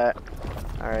don't want that.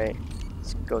 Alright.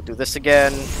 Let's go do this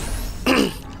again.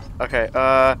 Okay,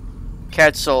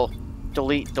 cancel.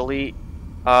 Delete, delete.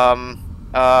 No.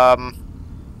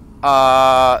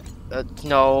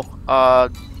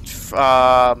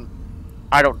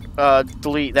 I don't,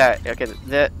 delete that. Okay,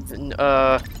 that,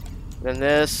 then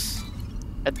this.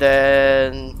 And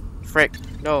then, frick,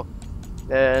 no.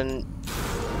 Then,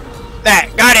 that,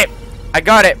 got it! I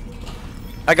got it!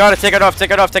 I got it, take it off, take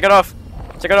it off, take it off!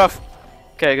 Take it off!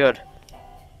 Okay, good.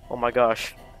 Oh my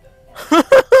gosh.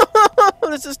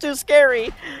 This is too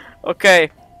scary! Okay.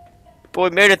 But we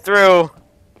made it through.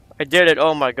 I did it,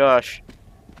 oh my gosh.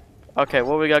 Okay,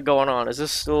 what we got going on? Is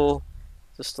this still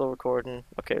recording?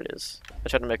 Okay, it is. I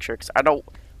just had to make sure, because I don't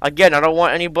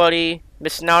want anybody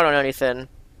missing out on anything.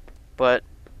 But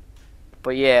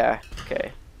yeah,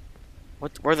 okay.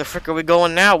 Where the frick are we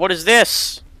going now? What is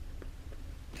this?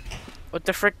 What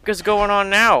the frick is going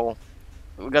on now?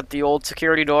 We got the old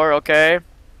security door, okay.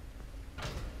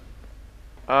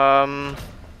 I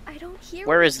don't hear.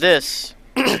 Where is this?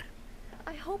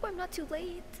 I hope I'm not too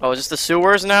late. Oh, is this the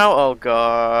sewers now? Oh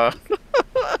god.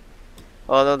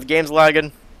 Oh, the game's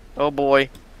lagging. Oh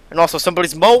boy. And also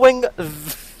somebody's mowing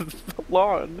the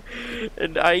lawn.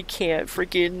 And I can't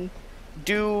freaking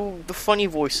do the funny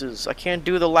voices. I can't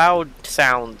do the loud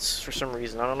sounds for some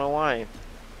reason. I don't know why.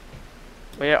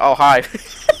 But yeah, oh hi.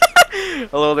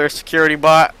 Hello there, security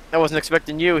bot. I wasn't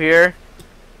expecting you here.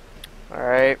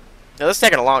 Alright. Now this is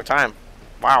taking a long time.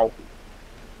 Wow.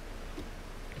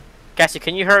 Cassie,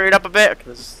 can you hurry it up a bit? Okay,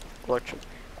 this is electric.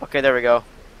 Okay, there we go.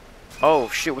 Oh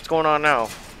shoot, what's going on now?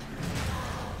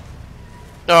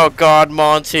 Oh god,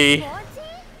 Monty. Monty?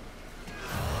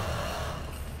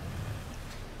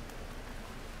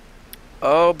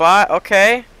 Oh, bot,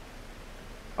 okay.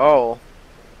 Oh.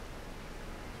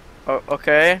 Oh,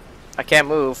 okay. I can't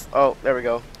move. Oh, there we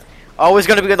go. Oh, he's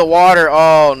gonna be in the water.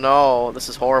 Oh no, this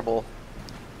is horrible.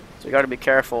 So you gotta be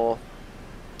careful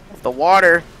of the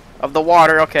water.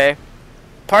 Okay.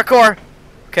 Parkour.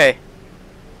 Okay.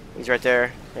 He's right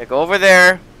there. Yeah, go over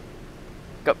there.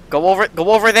 Go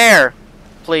over there,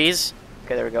 please.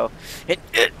 Okay, there we go.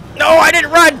 No, I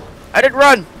didn't run. I didn't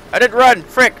run.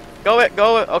 Frick. Go it.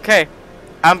 Okay.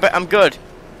 I'm good.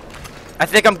 I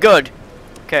think I'm good.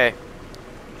 Okay.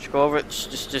 Just go over it.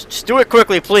 Just do it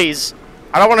quickly, please.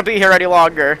 I don't want to be here any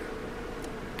longer.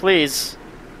 Please.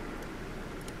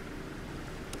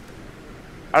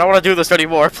 I don't want to do this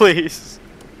anymore, please.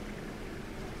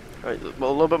 Alright, a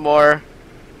little bit more.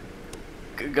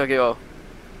 Go.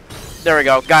 There we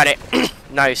go. Got it.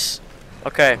 Nice.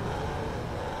 Okay.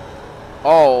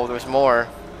 Oh, there's more.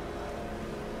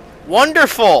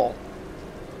 Wonderful.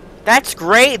 That's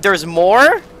great. There's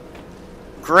more?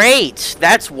 Great.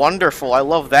 That's wonderful. I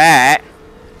love that.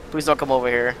 Please don't come over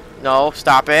here. No,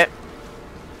 stop it.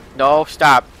 No,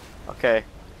 stop. Okay.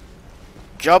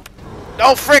 Jump.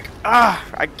 No, frick. Ah,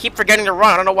 I keep forgetting to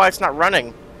run. I don't know why it's not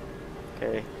running.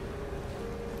 Okay.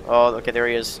 Oh, okay, there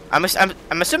he is. I'm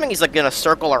assuming he's like gonna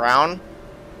circle around.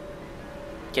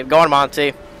 Keep going,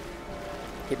 Monty.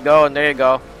 Keep going. There you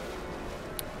go. All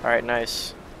right,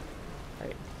 nice. All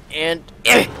right. And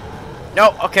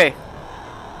no. Okay.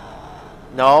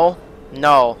 No.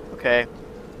 No. Okay.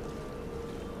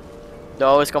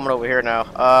 No, it's coming over here now.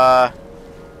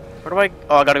 Where do I?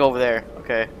 Oh, I gotta go over there.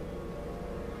 Okay.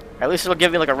 At least it'll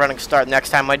give me like a running start next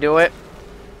time I do it.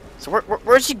 So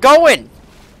where's he going?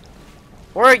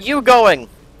 Where are you going?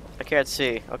 I can't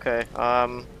see. Okay.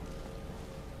 I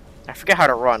forget how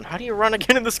to run. How do you run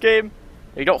again in this game?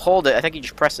 You don't hold it. I think you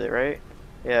just press it, right?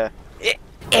 Yeah.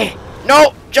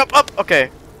 No! Jump up! Okay.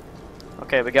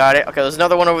 Okay, we got it. Okay, there's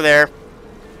another one over there.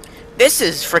 This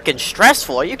is freaking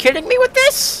stressful. Are you kidding me with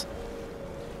this?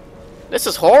 This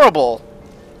is horrible.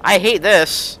 I hate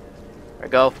this. There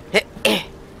we go. Hit.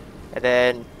 And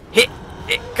then hit.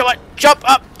 Come on. Jump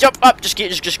up. Jump up. Just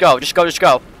go. Just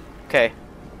go. Okay.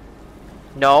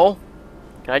 No.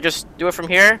 Can I just do it from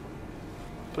here?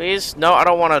 Please? No, I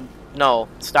don't want to. No.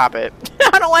 Stop it.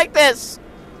 I don't like this.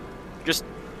 Just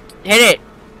hit it.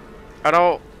 I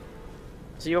don't.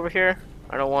 Is he over here?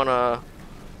 I don't want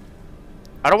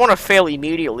to fail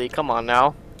immediately. Come on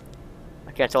now.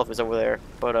 I can't tell if he's over there,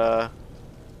 but oh,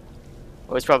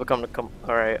 he's probably come.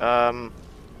 All right.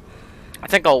 I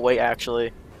think I'll wait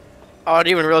actually. Oh, I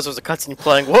didn't even realize there was a cutscene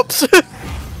playing. Whoops.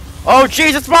 Oh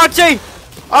jeez, it's Monty.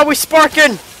 Oh, we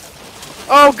sparking.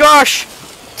 Oh gosh.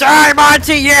 Die,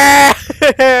 Monty. Yeah.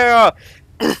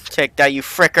 Take that, you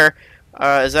fricker.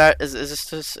 Is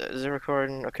it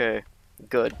recording? Okay.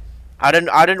 Good. I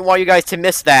didn't want you guys to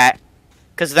miss that,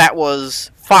 because that was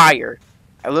fire.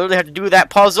 I literally had to do that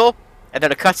puzzle, and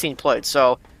then a cutscene played.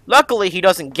 So luckily he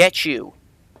doesn't get you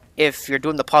if you're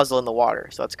doing the puzzle in the water.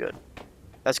 So that's good.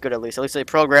 That's good at least. At least they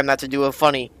programmed that to do a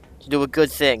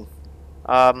good thing.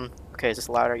 Okay, is this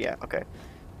louder? Yeah. Okay.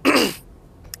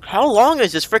 How long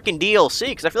is this freaking DLC?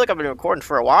 Because I feel like I've been recording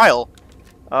for a while.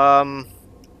 Oh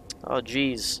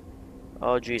jeez.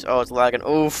 Oh jeez. Oh, it's lagging.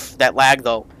 Oof, that lag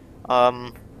though.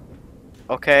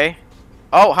 Okay.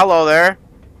 Oh, hello there.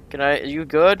 Are you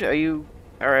good? Are you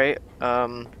alright?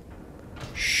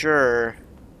 Sure.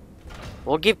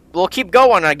 We'll keep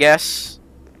going, I guess.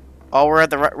 Oh, we're at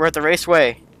the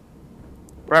raceway.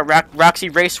 We're at Roxy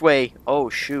Raceway. Oh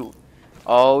shoot.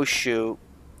 Oh shoot.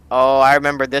 Oh, I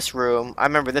remember this room. I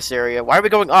remember this area. Why are we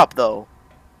going up though?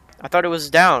 I thought it was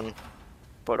down.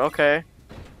 But okay.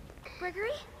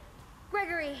 Gregory?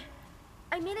 Gregory,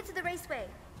 I made it to the raceway.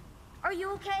 Are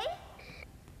you okay?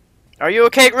 Are you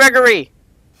okay, Gregory?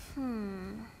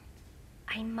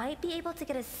 I might be able to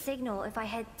get a signal if I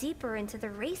head deeper into the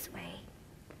raceway.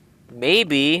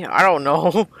 Maybe. I don't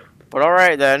know. But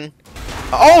alright then.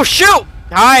 Oh, shoot!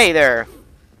 Hi there.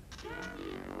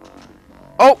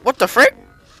 Oh, what the frick?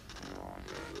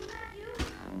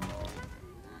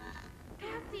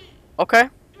 Okay.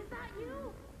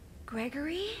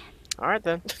 Gregory? Alright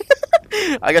then.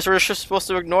 I guess we're just supposed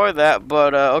to ignore that,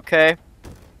 but okay.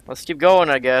 Let's keep going,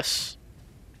 I guess.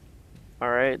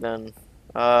 Alright then.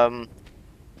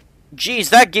 Geez,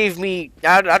 that gave me...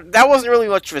 that wasn't really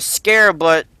much of a scare,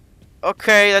 but...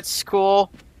 Okay, that's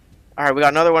cool. Alright, we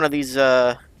got another one of these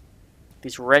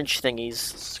wrench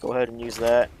thingies. Let's go ahead and use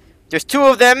that. There's two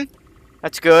of them.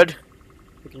 That's good.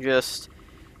 We can just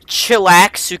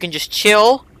chillax. You can just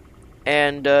chill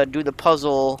and do the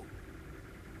puzzle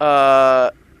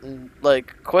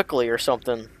like quickly or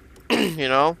something. You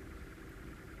know?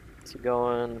 Let's keep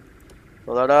going.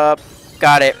 Pull that up.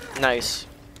 Got it. Nice.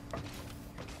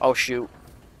 Oh shoot.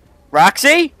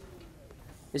 Roxy?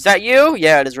 Is that you?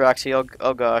 Yeah, it is Roxy. Oh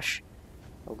gosh.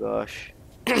 Oh gosh.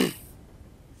 I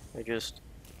just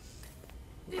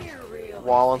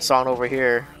walling on over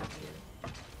here.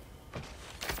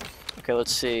 Okay,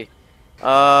 let's see.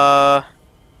 Where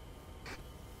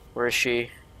is she?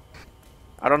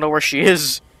 I don't know where she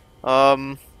is.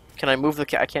 Can I move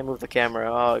the I can't move the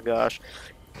camera. Oh gosh.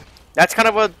 That's kind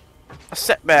of a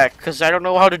setback because I don't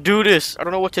know how to do this. I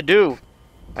don't know what to do.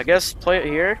 I guess play it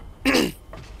here.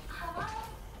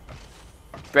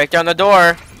 Break down the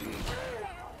door.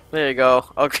 There you go.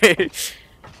 Okay.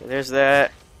 There's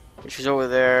that. She's over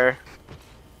there.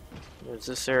 There's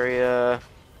this area.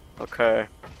 Okay.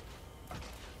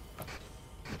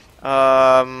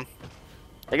 I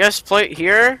guess play it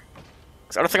here?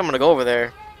 'Cause I don't think I'm gonna go over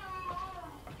there.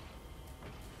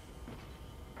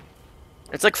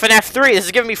 It's like FNAF 3. This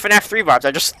is giving me FNAF 3 vibes.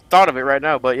 I just thought of it right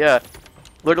now, but yeah.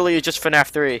 Literally, it's just FNAF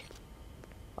 3.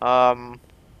 I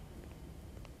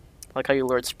like how you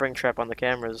lured Springtrap on the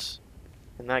cameras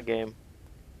in that game.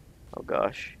 Oh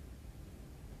gosh.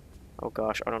 Oh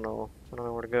gosh, I don't know. I don't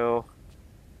know where to go.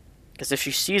 Because if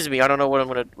she sees me, I don't know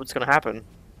what's gonna happen.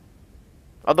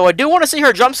 Although I do want to see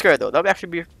her jump scare though. That would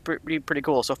actually be pretty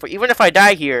cool. So even if I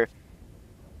die here,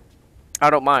 I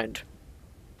don't mind.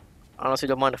 I honestly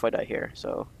don't mind if I die here.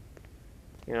 So,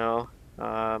 you know,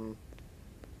 I'm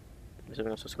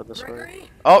supposed to go this way.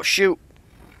 Oh shoot!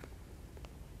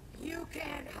 You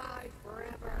can't hide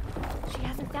forever. She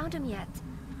hasn't found him yet.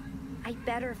 I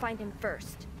better find him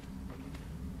first.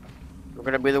 We're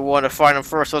gonna be the one to find him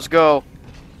first. Let's go.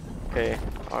 Okay.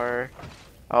 R.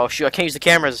 Oh shoot! I can't use the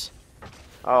cameras.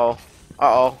 Oh.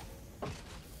 Uh-oh.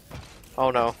 Oh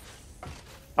no.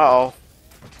 Uh-oh.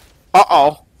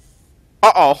 Uh-oh.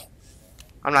 Uh-oh.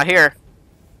 I'm not here.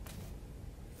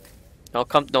 Don't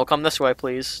come this way,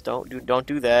 please. Don't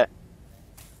do that.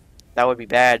 That would be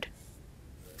bad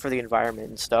for the environment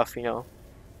and stuff, you know.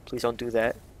 Please don't do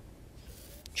that.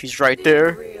 She's right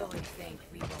there. Really think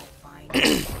we won't find her?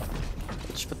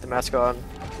 Just put the mask on.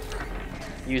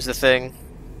 Use the thing.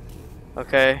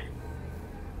 Okay.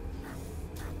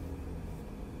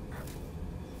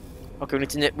 Okay,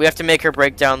 we have to make her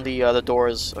break down the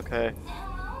doors. Okay.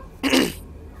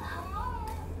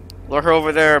 Lure her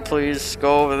over there, please.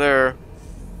 Go over there.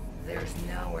 There's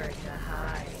nowhere to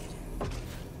hide.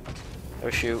 Oh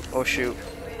shoot! Oh shoot!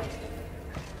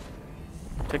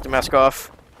 Take the mask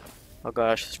off. Oh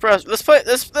gosh, this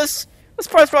part's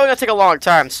probably gonna take a long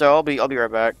time. So I'll be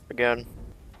right back again.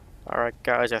 All right,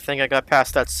 guys. I think I got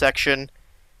past that section.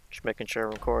 Just making sure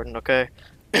I'm recording. Okay.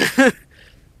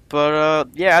 But,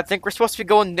 yeah, I think we're supposed to be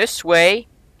going this way.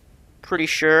 Pretty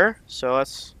sure. So,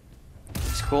 that's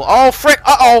cool. Oh, frick!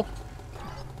 Uh-oh!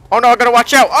 Oh, no, I gotta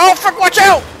watch out! Oh, frick, watch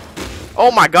out! Oh,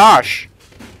 my gosh.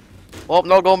 Well,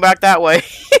 no going back that way.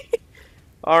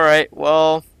 Alright,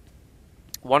 well...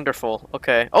 Wonderful.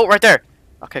 Okay. Oh, right there!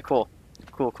 Okay, cool.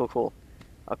 Cool.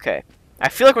 Okay. I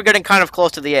feel like we're getting kind of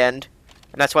close to the end.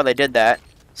 And that's why they did that.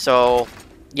 So,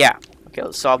 yeah. Okay,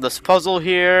 let's solve this puzzle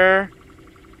here.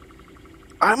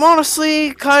 I'm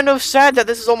honestly kind of sad that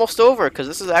this is almost over, because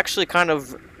this is actually a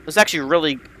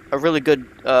really good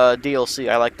DLC.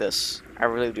 I like this. I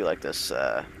really do like this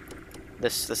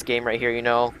this game right here, you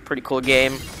know. Pretty cool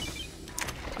game.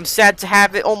 I'm sad to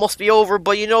have it almost be over,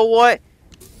 but you know what?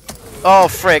 Oh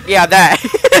frick, yeah, that.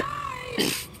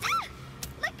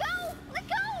 Let go! Let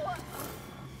go!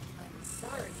 I'm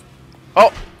sorry.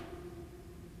 Oh.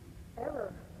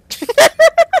 Error.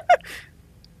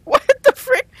 What the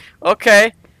frick?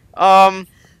 Okay. Gregory!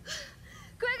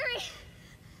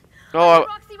 Oh,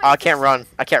 Roxy, I can't run.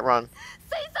 I can't run.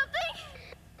 Say something!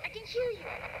 I can hear you.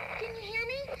 Can you hear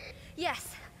me?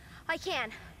 Yes, I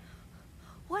can.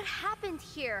 What happened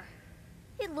here?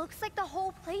 It looks like the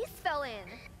whole place fell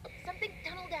in. Something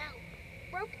tunneled out.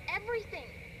 Broke everything.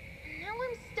 And now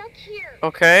I'm stuck here.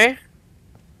 Okay.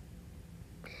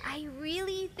 I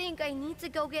really think I need to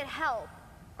go get help.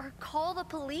 Or call the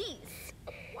police.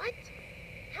 What?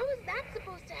 How is that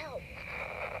supposed to help?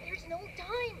 There's no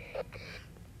time.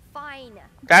 Fine.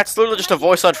 That's literally just a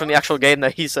voice line from the actual game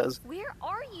that he says. Where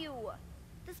are you?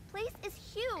 This place is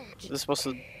huge. This is supposed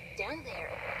to... Down there.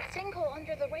 Sinkhole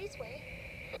under the raceway.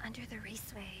 Under the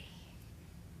raceway.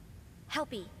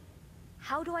 Helpy,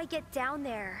 how do I get down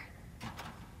there?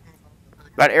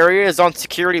 That area is on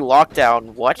security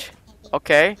lockdown. What?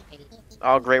 Okay.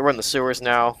 Oh great, we're in the sewers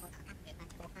now.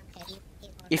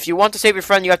 If you want to save your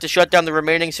friend, you have to shut down the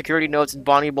remaining security nodes in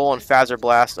Bonnie Bowl and Phaser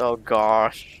Blast. Oh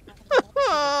gosh.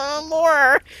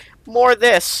 More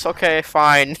this. Okay,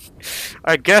 fine.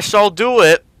 I guess I'll do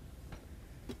it.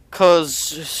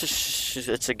 'Cause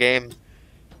it's a game.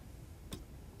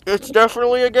 It's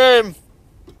definitely a game.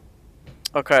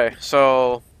 Okay,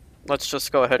 so let's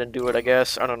just go ahead and do it, I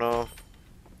guess. I don't know.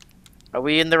 Are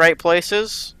we in the right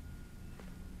places?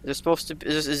 Is this supposed to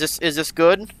is this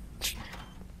good?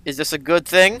 Is this a good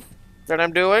thing that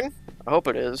I'm doing? I hope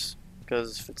it is,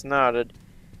 because if it's not, I'd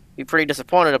be pretty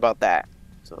disappointed about that.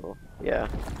 So, yeah.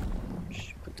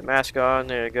 Just put the mask on,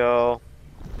 there you go.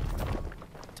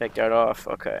 Take that off,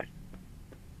 okay.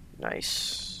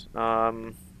 Nice.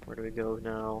 Where do we go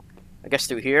now? I guess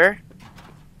through here?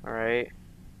 Alright.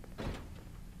 I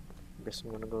guess I'm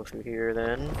gonna go through here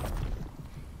then.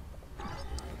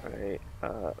 Alright,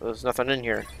 there's nothing in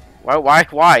here. Why?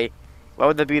 What Why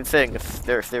would that be the thing if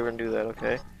they were gonna do that?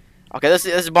 Okay. Okay, this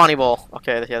is Bonnie Bowl.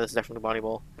 Okay, yeah, this is definitely Bonnie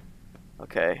Bowl.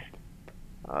 Okay.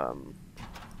 I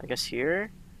guess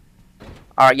here.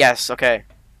 Alright, yes. Okay.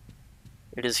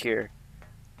 It is here.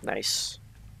 Nice.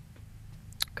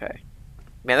 Okay.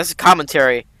 Man, this is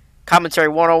commentary. Commentary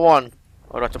 101.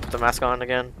 Oh, do I have to put the mask on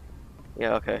again?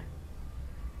 Yeah. Okay.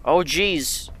 Oh,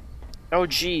 jeez. Oh,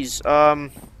 jeez.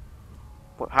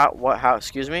 What? How? What? How?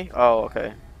 Excuse me? Oh,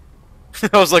 okay.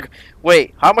 I was like,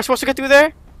 wait, how am I supposed to get through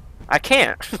there? I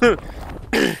can't.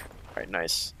 Alright,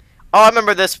 nice. Oh, I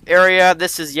remember this area.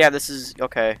 This is, yeah, this is,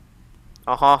 okay.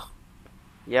 Uh-huh.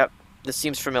 Yep. This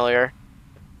seems familiar.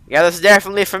 Yeah, this is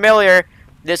definitely familiar.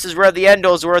 This is where the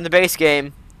endos were in the base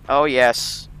game. Oh,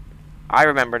 yes. I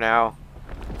remember now.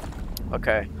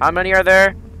 Okay. How many are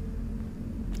there?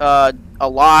 A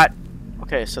lot.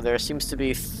 Okay, so there seems to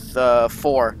be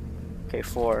 4. Okay,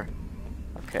 4.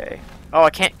 Okay. Oh, I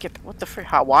can't get. What the frick?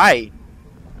 How? Why?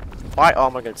 Why? Oh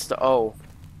my god. Oh.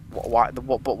 Why?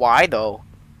 But why though?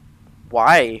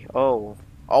 Why? Oh.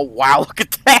 Oh wow! Look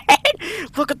at that!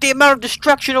 Look at the amount of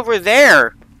destruction over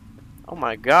there. Oh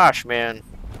my gosh, man.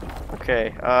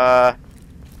 Okay. I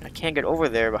can't get over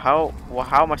there. But how? Well,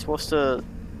 how am I supposed to?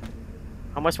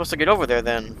 How am I supposed to get over there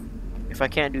then? If I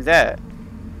can't do that?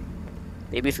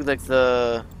 Maybe through like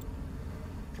the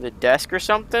desk or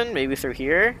something? Maybe through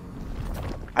here?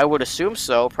 I would assume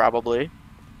so, probably.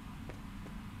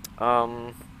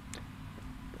 Yeah,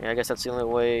 I guess that's the only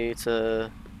way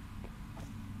to...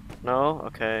 No?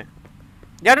 Okay.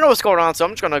 Yeah, I don't know what's going on, so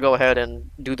I'm just gonna go ahead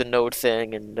and do the node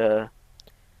thing,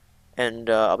 and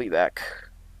I'll be back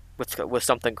with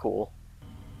something cool.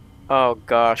 Oh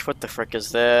gosh, what the frick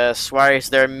is this? Why is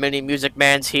there mini music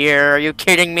mans here? Are you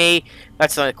kidding me?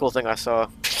 That's the only cool thing I saw.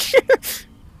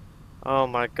 Oh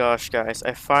my gosh, guys,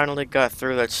 I finally got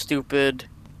through that stupid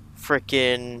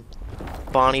frickin'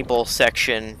 Bonnie Bowl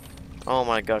section. Oh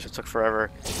my gosh, it took forever.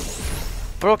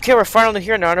 But okay, we're finally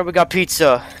here now. I know we got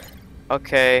pizza.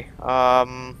 Okay,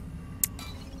 let's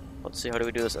see, how do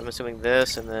we do this? I'm assuming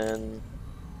this, and then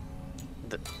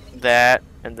that,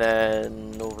 and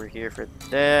then over here for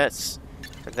this,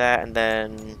 for that, and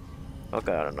then, oh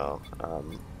god, I don't know.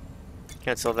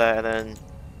 Cancel that, and then,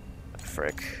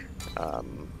 frick.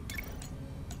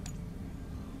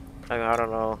 I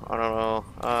don't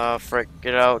know. Frick,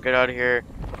 get out of here.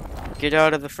 Get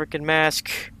out of the frickin' mask.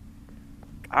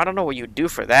 I don't know what you do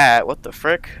for that. What the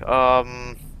frick?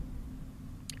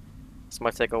 This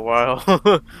might take a while.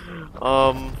 But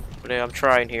yeah, I'm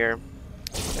trying here.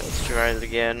 Okay, let's try it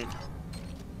again.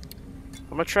 I'm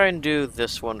gonna try and do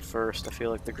this one first. I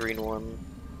feel like the green one.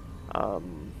 God,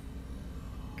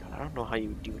 I don't know how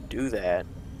you do that.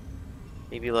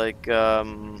 Maybe like,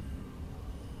 oh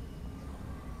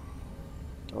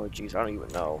jeez, I don't even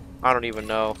know. I don't even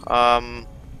know. I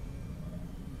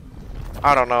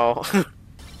don't know.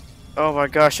 Oh my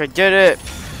gosh, I did it!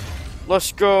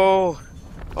 Let's go!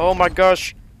 Oh my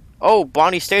gosh. Oh,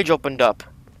 Bonnie stage opened up.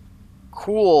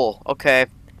 Cool. Okay.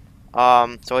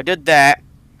 So I did that.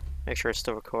 Make sure it's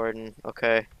still recording.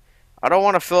 Okay. I don't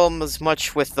want to film as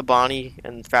much with the Bonnie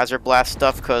and Phaser Blast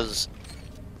stuff because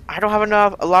I don't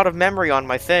have a lot of memory on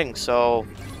my thing, so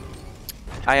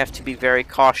I have to be very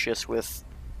cautious with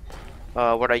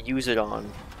what I use it on.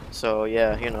 So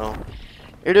yeah, you know,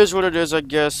 it is what it is, I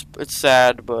guess. It's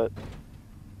sad, but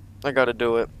I gotta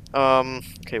do it.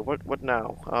 Okay, what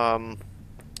now?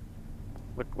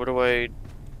 What do I?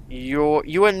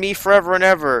 You and me forever and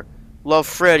ever. Love,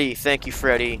 Freddy. Thank you,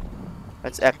 Freddy.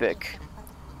 That's epic.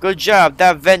 Good job.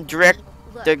 That vent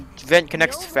the vent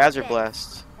connects to Phaser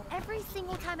Blast. Every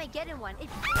single time I get in one, it...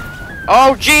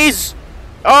 Oh jeez!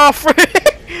 Oh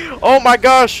frick! Oh my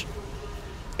gosh!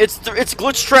 It's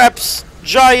Glitch Trap's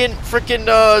giant freaking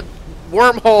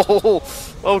wormhole.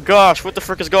 Oh gosh, what the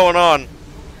frick is going on?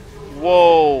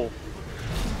 Whoa!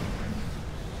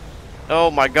 Oh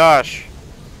my gosh!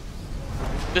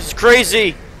 This is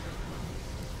crazy!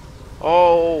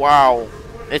 Oh wow!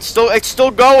 It's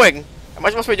still going. Am I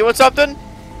supposed to be doing something?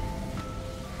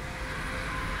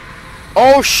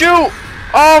 Oh shoot!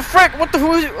 Oh frick! What the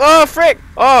oh frick!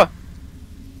 Oh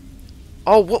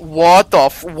what the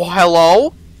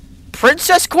hello?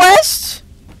 Princess Quest?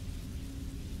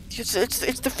 It's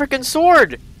the freaking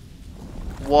sword.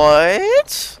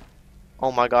 What?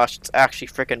 Oh my gosh! It's actually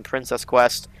freaking Princess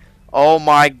Quest. Oh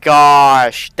my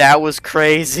gosh! That was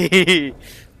crazy.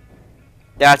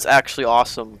 That's actually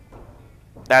awesome.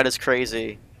 That is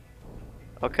crazy.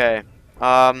 Okay.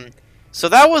 So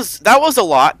that was a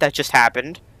lot that just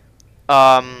happened.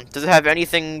 Does it have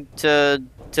anything to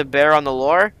bear on the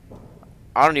lore?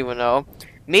 I don't even know.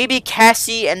 Maybe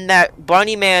Cassie and that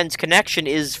Bunny Man's connection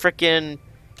is frickin'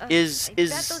 is I bet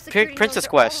those security Princess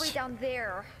nodes are all the way Quest. down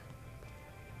there.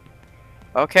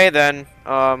 Okay then.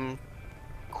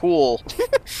 Cool.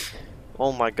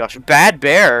 Oh my gosh, Bad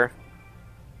Bear.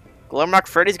 Glamrock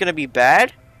Freddy's gonna be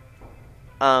bad?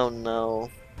 Oh no.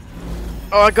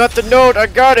 Oh, I got the note. I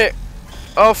got it.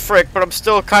 Oh frick, but I'm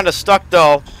still kind of stuck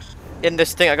though in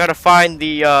this thing. I gotta find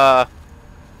the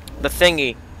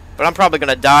thingy, but I'm probably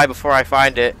gonna die before I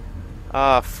find it.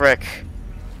 Ah, frick.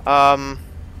 Yeah,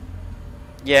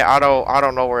 I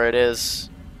don't know where it is.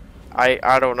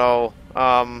 I don't know.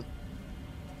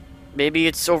 Maybe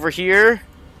it's over here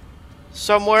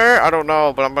somewhere. I don't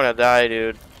know, but I'm gonna die,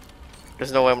 dude.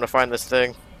 There's no way I'm gonna find this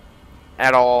thing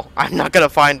at all. I'm not gonna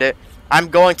find it. I'm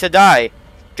going to die,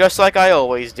 just like I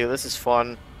always do. This is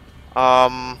fun.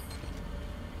 Yeah,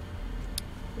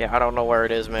 I don't know where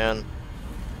it is, man.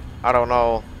 I don't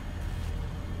know.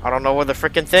 I don't know where the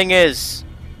freaking thing is.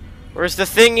 Where's the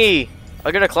thingy? I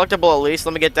get a collectible at least.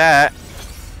 Let me get that.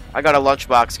 I got a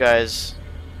lunchbox, guys.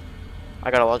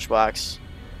 I got a lunchbox.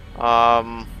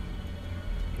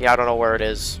 Yeah, I don't know where it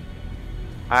is.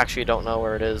 I actually don't know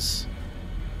where it is.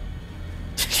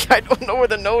 I don't know where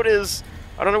the note is.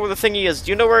 I don't know where the thingy is.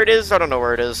 Do you know where it is? I don't know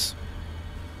where it is.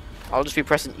 I'll just be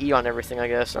pressing E on everything, I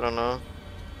guess. I don't know.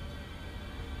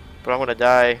 But I'm gonna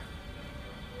die.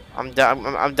 I'm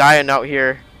dying out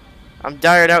here. I'm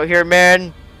dying out here,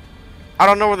 man. I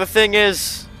don't know where the thing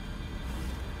is.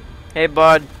 Hey,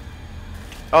 bud.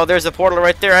 Oh, there's a portal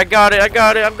right there. I got it. I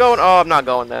got it. I'm going. Oh, I'm not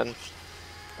going then.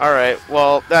 All right.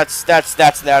 Well, that's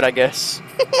that, I guess.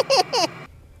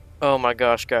 Oh my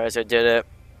gosh, guys, I did it.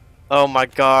 Oh my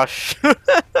gosh.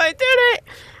 I did it.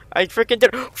 I freaking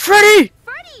did it. Freddy!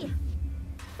 Freddy!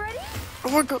 Freddy?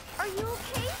 Oh my god. Are you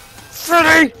okay?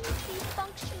 Freddy! Be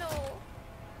functional.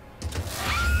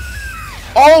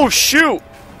 Oh shoot!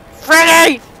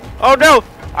 Freddy! Oh no!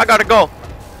 I gotta go.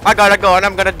 I gotta go, and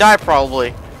I'm gonna die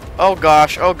probably. Oh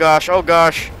gosh, oh gosh, oh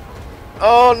gosh.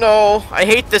 Oh no, I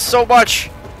hate this so much.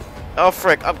 Oh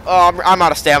frick, I'm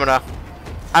out of stamina.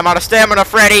 I'm out of stamina,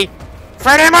 Freddy!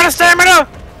 Freddy, I'm out of stamina!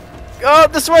 Go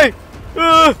this way!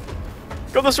 Go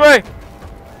this way!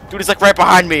 Dude, he's like right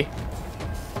behind me.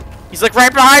 He's like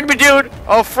right behind me, dude!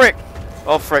 Oh frick.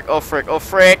 Oh frick, oh frick, oh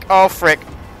frick, oh frick.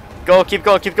 Go, keep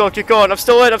going, keep going, keep going. I'm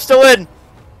still in, I'm still in!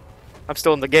 I'm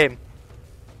still in the game.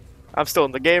 I'm still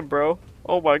in the game, bro.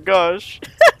 Oh my gosh.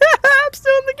 I'm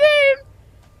still in the game!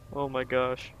 Oh my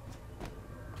gosh.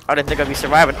 I didn't think I'd be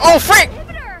surviving. Oh frick!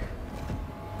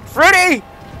 Freddy!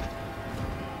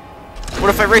 What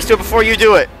if I race to it before you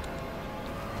do it?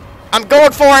 I'm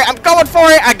going for it! I'm going for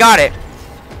it! I got it!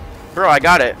 Bro, I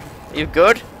got it. You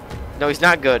good? No, he's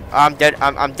not good. I'm dead.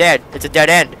 I'm dead. It's a dead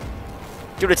end.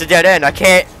 Dude, it's a dead end. I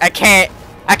can't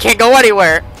go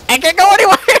anywhere. I can't go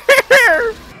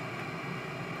anywhere!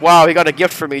 Wow, he got a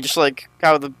gift for me, just like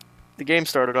how the game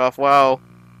started off. Wow.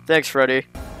 Thanks, Freddy.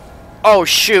 Oh,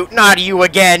 shoot. Not you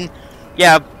again.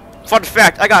 Yeah, fun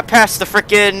fact. I got past the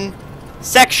frickin'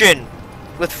 section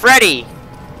with Freddy.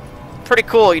 Pretty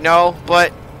cool, you know,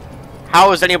 but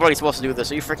how is anybody supposed to do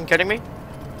this? Are you freaking kidding me?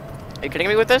 Are you kidding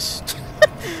me with this?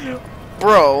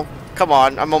 Bro, come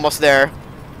on. I'm almost there.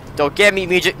 Don't get me,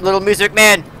 little music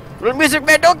man. Little music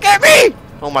man, don't get me!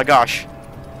 Oh my gosh.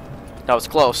 That was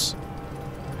close.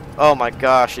 Oh my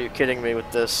gosh, are you kidding me with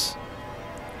this?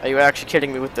 Are you actually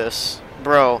kidding me with this?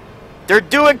 Bro, they're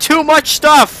doing too much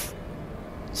stuff!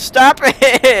 Stop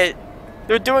it!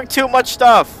 They're doing too much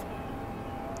stuff!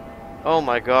 Oh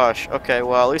my gosh. Okay,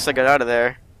 well, at least I got out of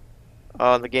there.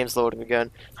 Oh, and the game's loading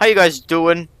again. How you guys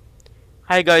doing?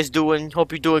 How you guys doing?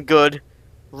 Hope you're doing good.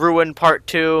 Ruin Part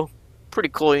 2. Pretty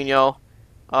cool, you know.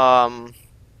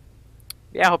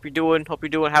 Yeah, hope you're doing. Hope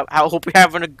you're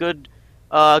having a good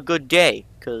day,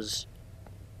 cause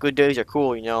good days are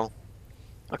cool, you know.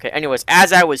 Okay. Anyways,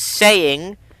 as I was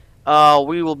saying,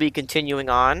 we will be continuing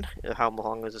on. How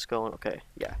long is this going? Okay.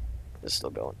 Yeah, this is still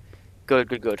going. Good.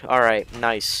 Good. Good. All right.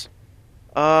 Nice.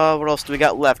 What else do we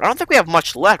got left? I don't think we have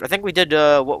much left. I think we did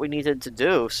what we needed to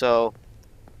do. So,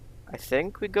 I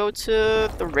think we go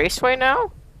to the raceway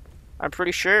now. I'm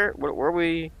pretty sure. Where are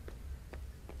we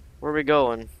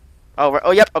going? Oh,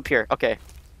 oh, yep, up here. Okay.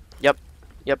 Yep,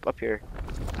 up here.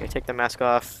 Okay, take the mask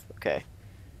off. Okay.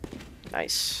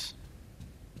 Nice.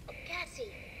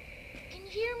 Cassie, can you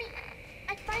hear me?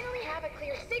 I finally have a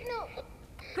clear signal.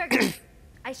 Gregory,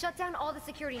 I shut down all the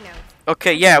security nodes.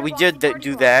 Okay, yeah, we did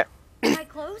do that. Am I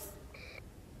close?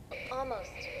 Almost.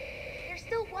 There's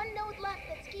still one node left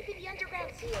that's keeping the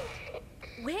underground sealed.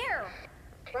 Where?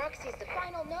 Roxy's the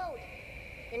final node.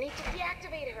 You need to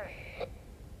deactivate her.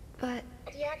 But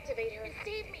Deactivate her and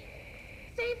save me.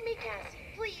 Save me, Cassie,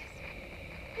 please.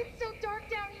 It's so dark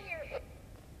down here.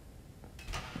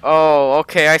 Oh,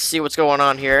 okay, I see what's going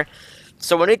on here.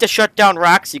 So we need to shut down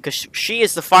Roxy because she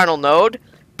is the final node,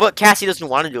 but Cassie doesn't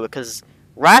want to do it because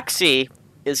Roxy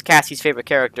is Cassie's favorite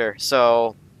character.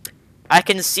 So I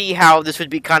can see how this would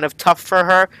be kind of tough for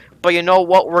her, but you know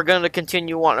what? We're gonna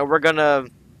continue on, and we're gonna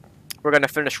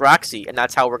finish Roxy, and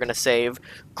that's how we're gonna save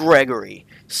Gregory.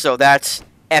 So that's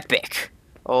epic.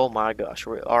 Oh my gosh,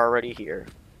 we're already here.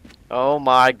 Oh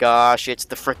my gosh, it's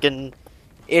the frickin'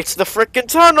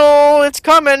 tunnel! It's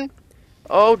coming!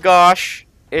 Oh gosh,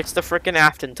 it's the frickin'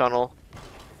 Afton tunnel.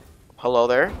 Hello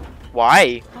there?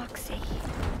 Why? Roxy.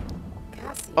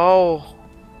 Cassie. Oh.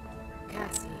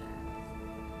 Cassie.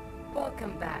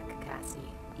 Welcome back, Cassie.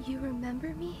 You remember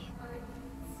me?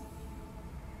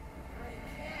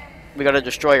 We gotta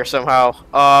destroy her somehow.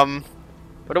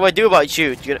 What do I do about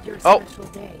you? Your Oh! special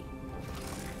day.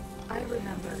 I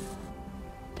remember.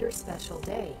 Your special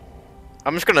day.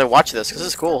 I'm just gonna watch this, because this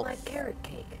is You cool. smell like carrot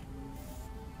cake.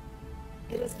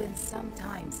 It has been some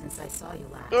time since I saw you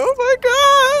last. Oh my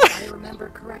god! If I remember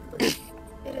correctly,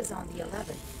 it is on the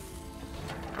 11th.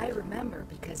 I remember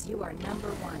because you are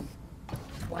 #1.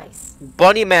 Twice.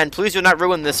 Bunny Man, please do not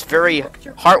ruin this very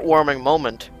heartwarming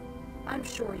moment. I'm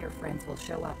sure your friends will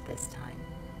show up this time.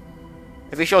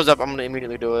 If he shows up, I'm gonna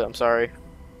immediately do it. I'm sorry.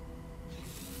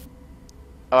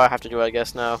 Oh, I have to do it, I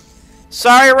guess, now.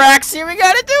 Sorry, Roxy, we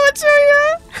gotta do it to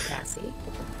you! Cassie?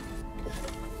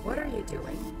 What are you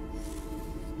doing?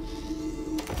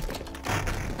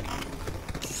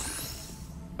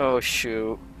 Oh,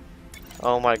 shoot.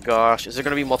 Oh my gosh. Is there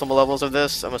gonna be multiple levels of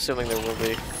this? I'm assuming there will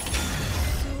be.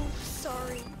 So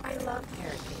sorry. I love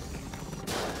carrot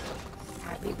cake.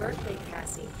 Happy birthday,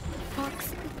 Cassie.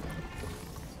 Roxy.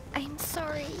 I'm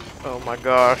sorry. Oh my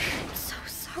gosh. I'm so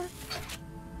sorry.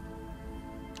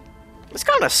 It's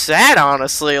kinda sad,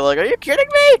 honestly. Like, are you kidding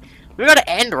me? We gotta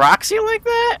end Roxy like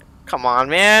that? Come on,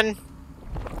 man.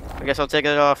 I guess I'll take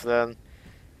it off then.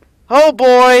 Oh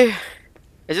boy.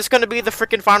 Is this gonna be the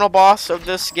freaking final boss of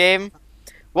this game?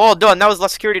 Well done, that was the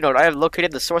security node. I have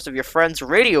located the source of your friend's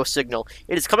radio signal.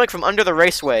 It is coming from under the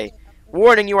raceway.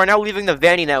 Warning, you are now leaving the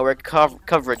Vanny Network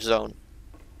coverage zone.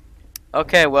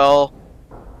 Okay, well,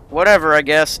 whatever, I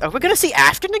guess. Are we gonna see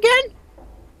Afton again?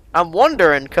 I'm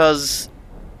wondering, cause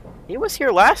he was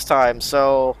here last time,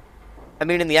 so I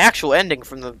mean in the actual ending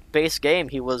from the base game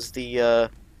he was the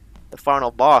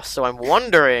final boss, so I'm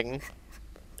wondering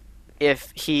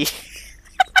if he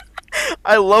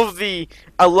I love the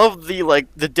like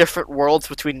the different worlds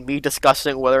between me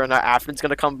discussing whether or not Afton's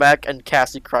gonna come back and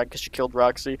Cassie cried because she killed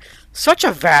Roxy. Such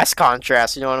a vast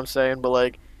contrast, you know what I'm saying? But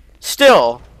like,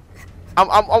 still,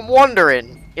 I'm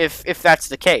wondering if that's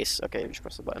the case. Okay, just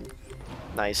press the button.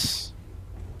 Nice.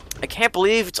 I can't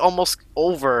believe it's almost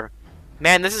over.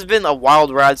 Man, this has been a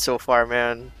wild ride so far,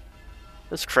 man.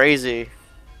 That's crazy.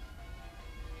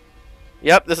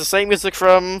 Yep, this is the same music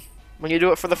from when you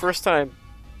do it for the first time.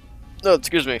 No,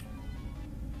 excuse me.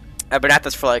 I've been at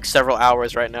this for like several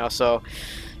hours right now, so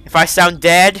if I sound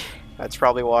dead, that's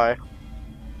probably why.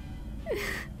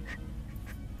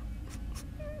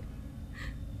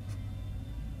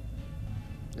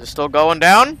 Is it still going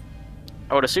down?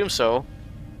 I would assume so.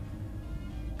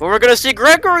 But we're gonna see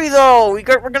Gregory though! We're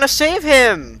gonna save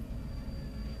him!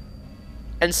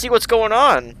 And see what's going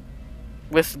on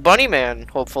with Bunny Man,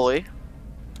 hopefully.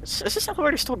 Is this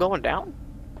already still going down?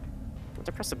 Did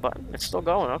I press the button? It's still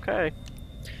going, okay.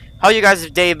 How you guys'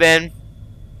 day been?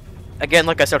 Again,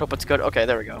 like I said, hope it's good. Okay,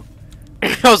 there we go.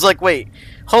 I was like, wait,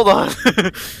 hold on.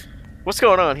 What's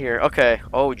going on here? Okay.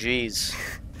 Oh, jeez.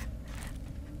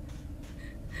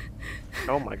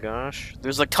 Oh my gosh.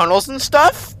 There's like tunnels and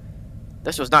stuff?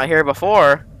 This was not here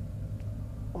before.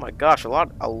 Oh my gosh, a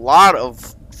lot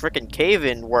of freaking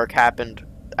cave-in work happened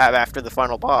after the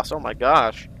final boss. Oh my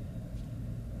gosh.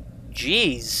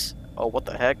 Jeez. Oh, what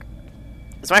the heck?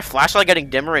 Is my flashlight getting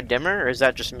dimmer and dimmer, or is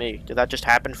that just me? Did that just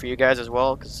happen for you guys as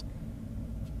well? Cause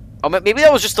oh, maybe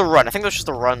that was just the run. I think that was just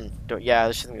the run. Yeah,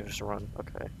 I think it was just a run.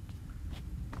 Okay.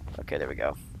 Okay, there we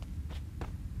go.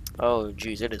 Oh,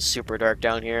 jeez, it is super dark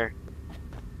down here.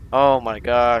 Oh my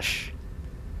gosh.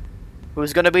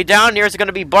 Who's gonna be down here? Is it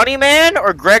gonna be Bunny Man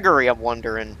or Gregory? I'm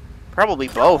wondering. Probably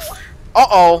both.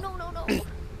 Uh-oh. No.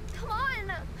 Come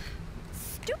on.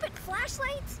 Stupid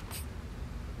flashlights.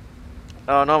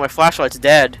 Oh no, my flashlight's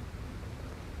dead.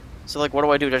 So like, what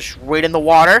do I do? Just wait in the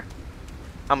water?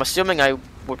 I'm assuming I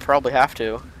would probably have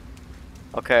to.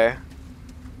 Okay.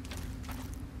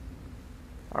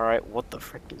 Alright, what the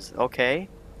frick is... Okay.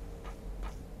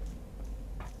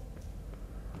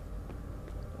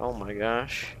 Oh my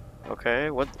gosh. Okay,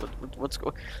 what's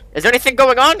going... Is there anything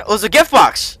going on? Oh, there's a gift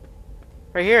box!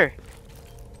 Right here.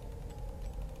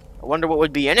 I wonder what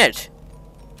would be in it.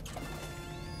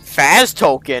 Faz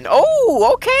token.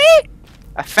 Oh, okay.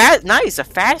 Nice, a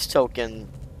Faz token.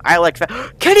 I like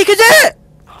Candy Cadet!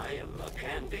 I am a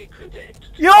Candy Cadet.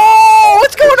 Yo,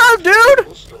 what's going on,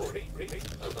 dude? Story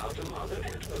about a mother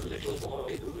and a little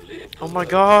boy who lived Oh my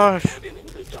gosh. in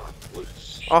the dark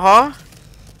woods. Uh-huh.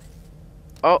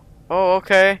 Oh,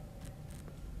 okay.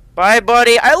 Bye,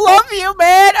 buddy. I love you,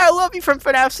 man. I love you from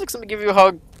FNAF 6. Let me give you a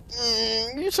hug.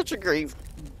 You're such a great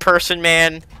person,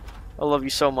 man. I love you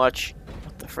so much.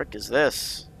 What the frick is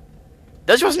this?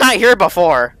 This was not here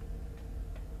before.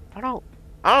 I don't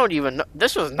even know.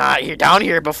 This was not here down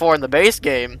here before in the base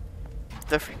game. What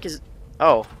the frick is...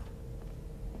 Oh.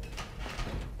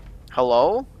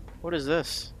 Hello? What is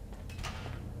this?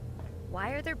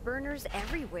 Why are there burners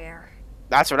everywhere?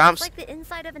 That's what I'm... It's like the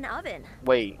inside of an oven.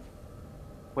 Wait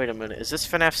a minute. Is this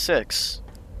FNAF 6?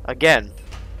 Again.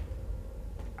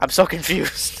 I'm so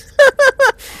confused.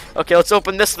 Okay, let's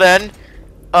open this then.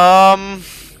 I'm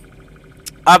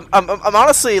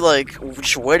honestly like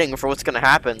just waiting for what's gonna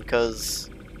happen because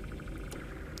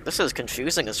this is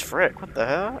confusing as frick. What the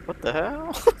hell? What the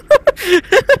hell?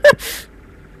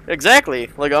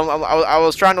 Exactly. Like I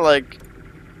was trying to like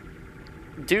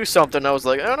do something. I was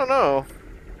like, I don't know.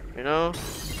 You know?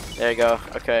 There you go.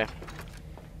 Okay.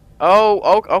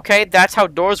 Oh, okay. That's how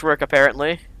doors work,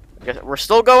 apparently. I guess we're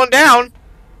still going down.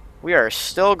 We are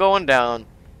still going down.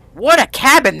 What a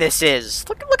cabin this is!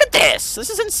 Look at this. This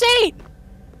is insane.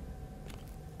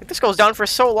 I think this goes down for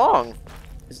so long.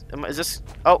 Is this?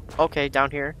 Oh, okay. Down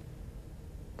here.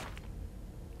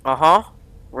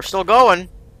 We're still going.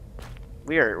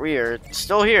 We are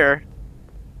still here.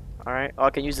 All right. Oh, I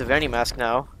can use the Vanny mask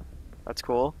now. That's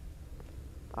cool.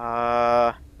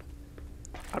 I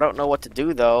don't know what to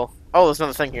do though. Oh, there's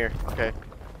another thing here. Okay.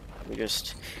 Let me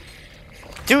just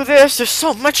do this. There's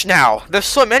so much now. There's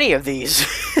so many of these.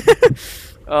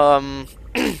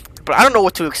 But I don't know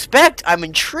what to expect. I'm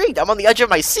intrigued. I'm on the edge of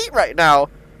my seat right now.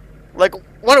 Like,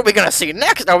 what are we gonna see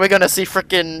next? Are we gonna see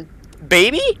frickin'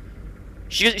 baby?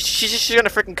 She's gonna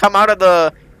frickin' come out of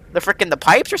the frickin' the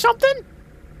pipes or something?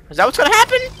 Is that what's gonna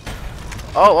happen?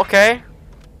 Oh, okay.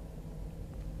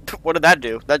 What did that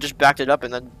do? That just backed it up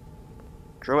and then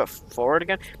drew it forward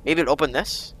again? Maybe it opened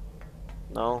this?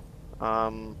 No.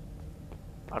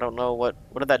 I don't know what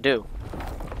did that do?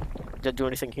 Did it do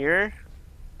anything here?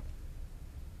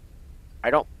 I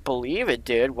don't believe it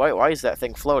did. Why is that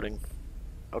thing floating?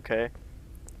 Okay.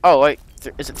 Oh wait,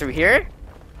 is it through here?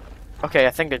 Okay,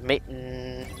 I think it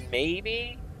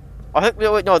maybe. Oh, I think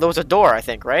wait, no, there was a door. I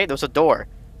think right. There was a door.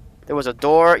 There was a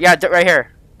door. Yeah, right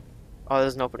here. Oh, it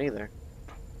doesn't open either.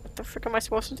 What the frick am I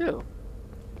supposed to do?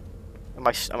 Am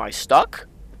I stuck?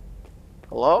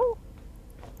 Hello?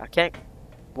 I can't.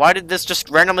 Why did this just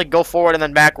randomly go forward and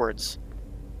then backwards?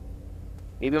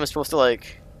 Maybe I'm supposed to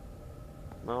like.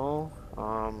 No.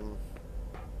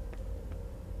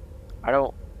 I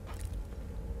don't.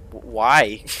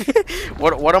 Why?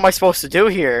 What am I supposed to do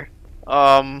here?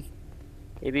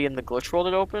 Maybe in the glitch world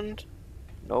it opened?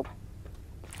 Nope.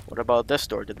 What about this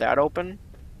door? Did that open?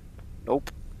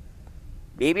 Nope.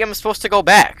 Maybe I'm supposed to go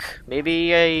back.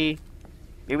 Maybe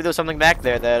there's something back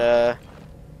there that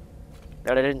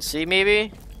I didn't see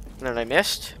maybe? And then I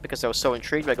missed because I was so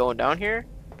intrigued by going down here.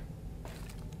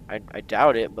 I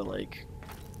doubt it, but like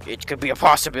it could be a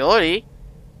possibility.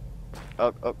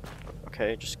 Oh,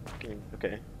 okay,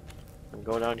 okay. I'm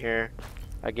going down here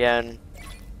again.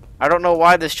 I don't know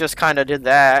why this just kind of did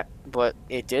that, but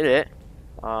it did it.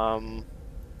 I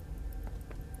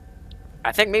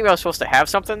think maybe I was supposed to have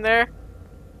something there.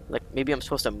 Like maybe I'm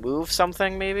supposed to move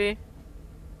something, maybe.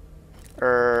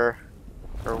 Or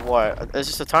what? Is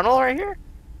this a tunnel right here?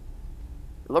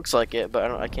 It looks like it, but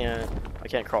I can't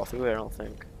crawl through it. I don't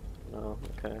think. No.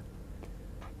 Okay.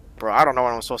 Bro, I don't know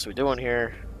what I'm supposed to be doing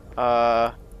here.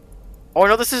 Oh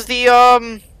no, this is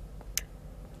the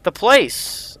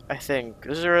place. I think.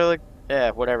 Is it really?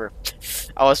 Yeah, whatever.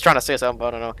 I was trying to say something,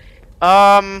 but I don't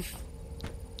know.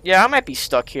 Yeah, I might be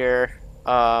stuck here.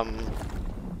 I'm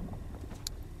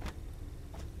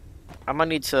gonna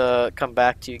need to come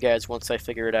back to you guys once I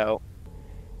figure it out.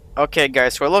 Okay,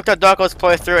 guys, so I looked at Ducko's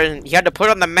playthrough, and he had to put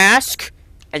on the mask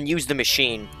and use the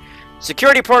machine.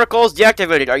 Security protocols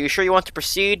deactivated. Are you sure you want to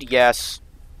proceed? Yes.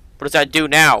 What does that do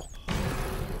now?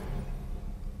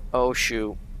 Oh,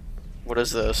 shoot. What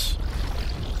is this?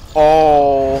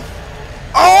 Oh.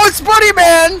 Oh, it's Buddy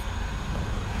Man!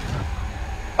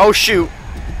 Oh, shoot.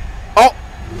 Oh.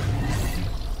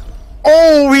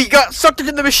 Oh, he got sucked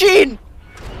into the machine!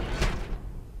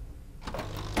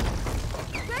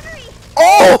 Gregory!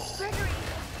 Oh! Gregory,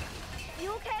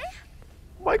 you okay?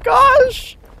 My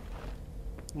gosh!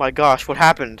 My gosh, what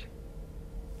happened?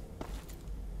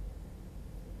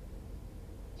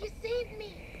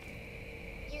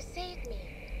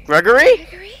 Gregory?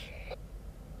 Gregory?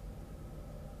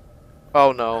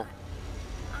 Oh no.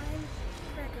 I'm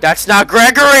Gregory. That's not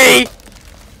Gregory!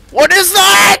 What is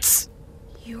that?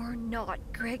 You're not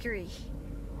Gregory.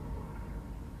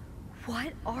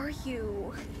 What are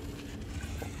you?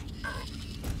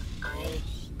 I,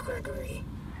 Gregory.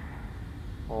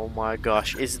 Oh my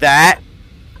gosh. Is that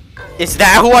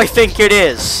who I think it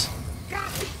is?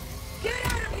 Cassie, get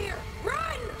out of here!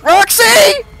 Run!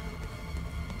 Roxy!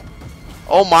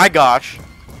 Oh my gosh.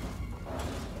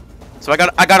 So I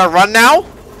gotta run now?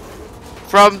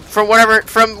 From whatever,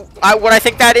 what I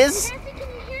think that is? Cassie, can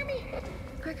you hear me?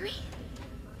 Gregory?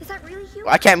 Is that really you?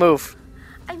 I can't move.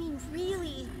 I mean,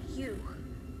 really you.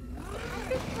 I've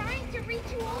been trying to reach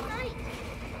you all night.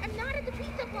 I'm not at the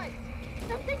pizzaplex.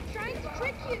 Something's trying to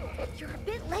trick you. You're a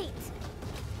bit late.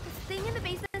 This thing in the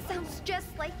basement sounds just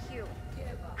like you.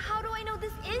 How do I know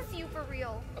this is you for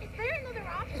real? Is there another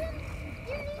option?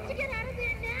 You need to get out of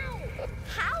there now.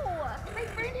 How? My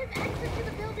friend has access to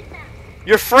the building map.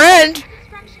 Your friend?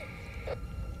 Instructions.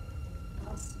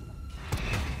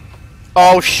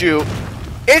 Oh shoot.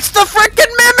 It's the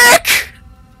freaking mimic!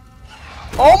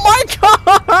 Oh my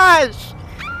gosh!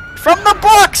 From the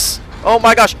books! Oh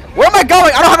my gosh. Where am I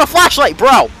going? I don't have a flashlight,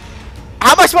 bro.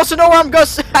 How am I supposed to know where I'm going?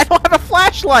 I don't have a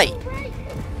flashlight. Right.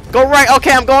 Go right.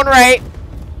 Okay, I'm going right.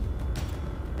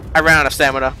 I ran out of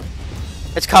stamina.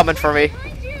 It's coming for me.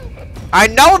 Behind you. I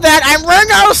know that! I'm running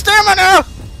out of stamina!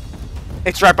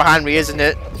 It's right behind me, isn't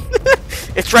it?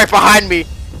 It's right behind me.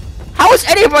 How is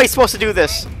anybody supposed to do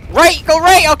this? Right, go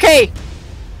right, okay.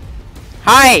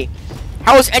 Hi.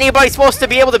 How is anybody supposed to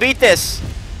be able to beat this?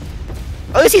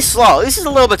 At least he's slow. At least he's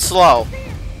a little bit slow.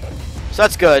 So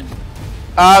that's good.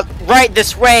 Right,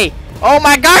 this way. Oh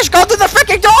my gosh, go through the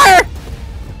freaking door!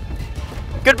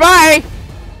 Goodbye!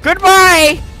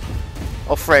 Goodbye!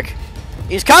 Oh, frick.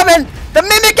 He's coming! The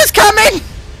mimic is coming!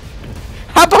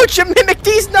 How about you mimic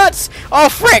these nuts? Oh,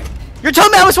 frick! You're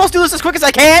telling me I was supposed to do this as quick as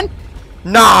I can?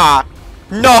 Nah.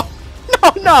 No.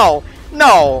 No, no.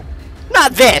 No.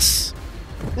 Not this.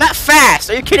 Not fast.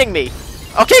 Are you kidding me?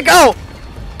 Okay, go!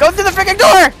 Go through the freaking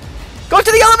door! Go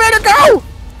to the elevator, go!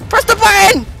 Press the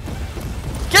button!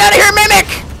 Get out of here, mimic!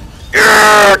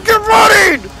 Yeah, get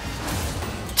running!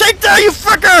 Take that, you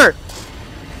fricker!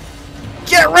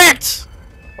 Get wrecked!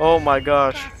 Oh my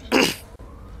gosh. Cassie,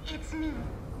 it's me.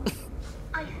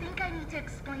 I think I need to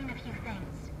explain a few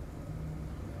things.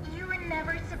 You were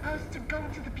never supposed to go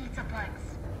to the pizzaplex.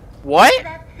 What?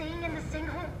 That thing in the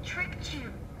sinkhole tricked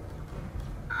you.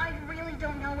 I really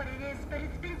don't know what it is, but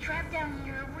it's been trapped down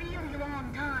here a really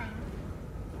long time.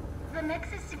 The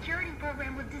Nexus security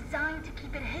program was designed to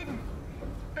keep it hidden,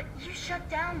 but you shut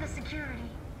down the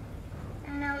security,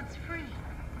 and now it's free.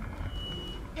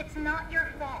 It's not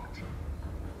your fault.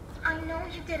 I know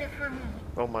you did it for me,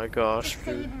 Oh my to gosh.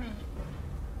 save me,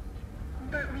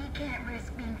 but we can't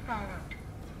risk being followed.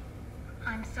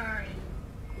 I'm sorry.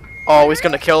 Oh, he's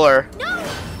gonna kill her. No!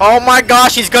 Oh my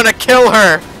gosh, he's gonna kill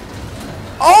her!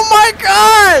 Oh my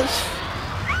gosh!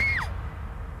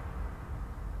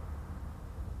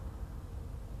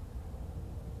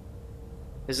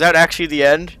 Is that actually the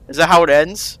end? Is that how it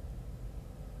ends?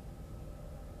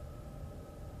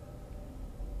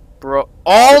 Bro.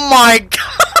 Oh my gosh!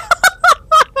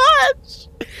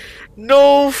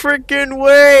 No freaking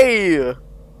way!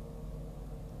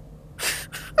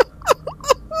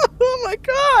 Oh my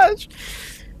gosh!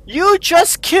 You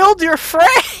just killed your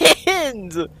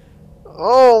friend!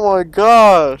 Oh my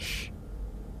gosh.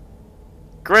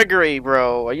 Gregory,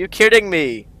 bro, are you kidding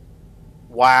me?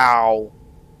 Wow.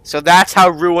 So that's how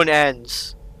Ruin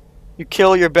ends. You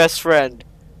kill your best friend.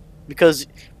 Because,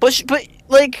 but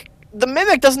like, the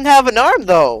Mimic doesn't have an arm,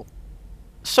 though.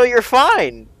 So you're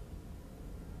fine.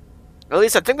 At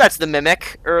least I think that's the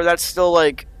Mimic. Or that's still,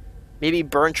 like, maybe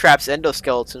Burn Trap's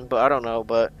endoskeleton, but I don't know,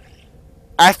 but...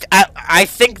 I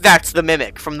think that's the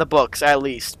Mimic from the books, at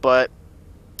least, but...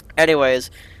 Anyways,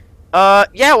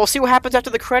 yeah, we'll see what happens after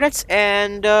the credits,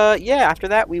 and, yeah, after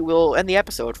that, we will end the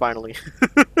episode, finally.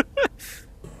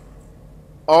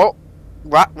 Oh,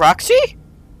 Roxy?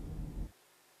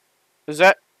 Was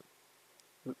that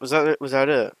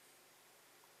it?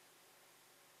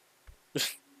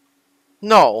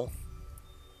 No.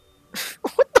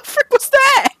 What the frick was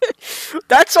that?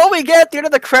 That's all we get at the end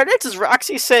of the credits, is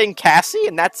Roxy saying Cassie,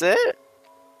 and that's it?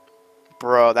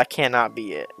 Bro, that cannot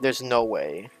be it. There's no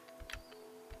way.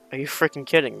 Are you freaking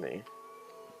kidding me?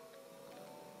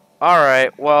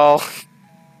 Alright, well...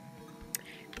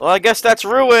 Well, I guess that's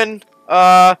Ruin.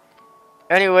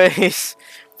 Anyways,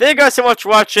 thank you guys so much for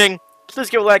watching. Please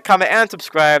give a like, comment, and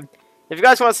subscribe. If you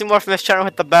guys want to see more from this channel,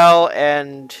 hit the bell,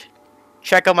 and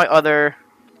check out my other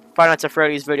Five Nights at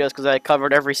Freddy's videos because I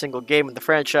covered every single game in the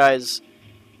franchise.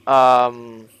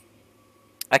 I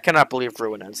cannot believe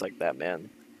Ruin ends like that, man.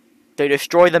 They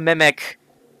destroy the Mimic,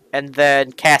 and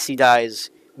then Cassie dies.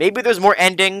 Maybe there's more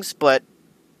endings, but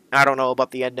I don't know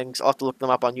about the endings. I'll have to look them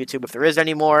up on YouTube if there is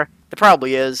any more. There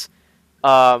probably is.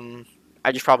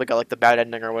 I just probably got like the bad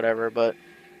ending or whatever, but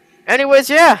anyways,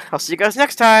 yeah. I'll see you guys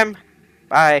next time.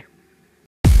 Bye.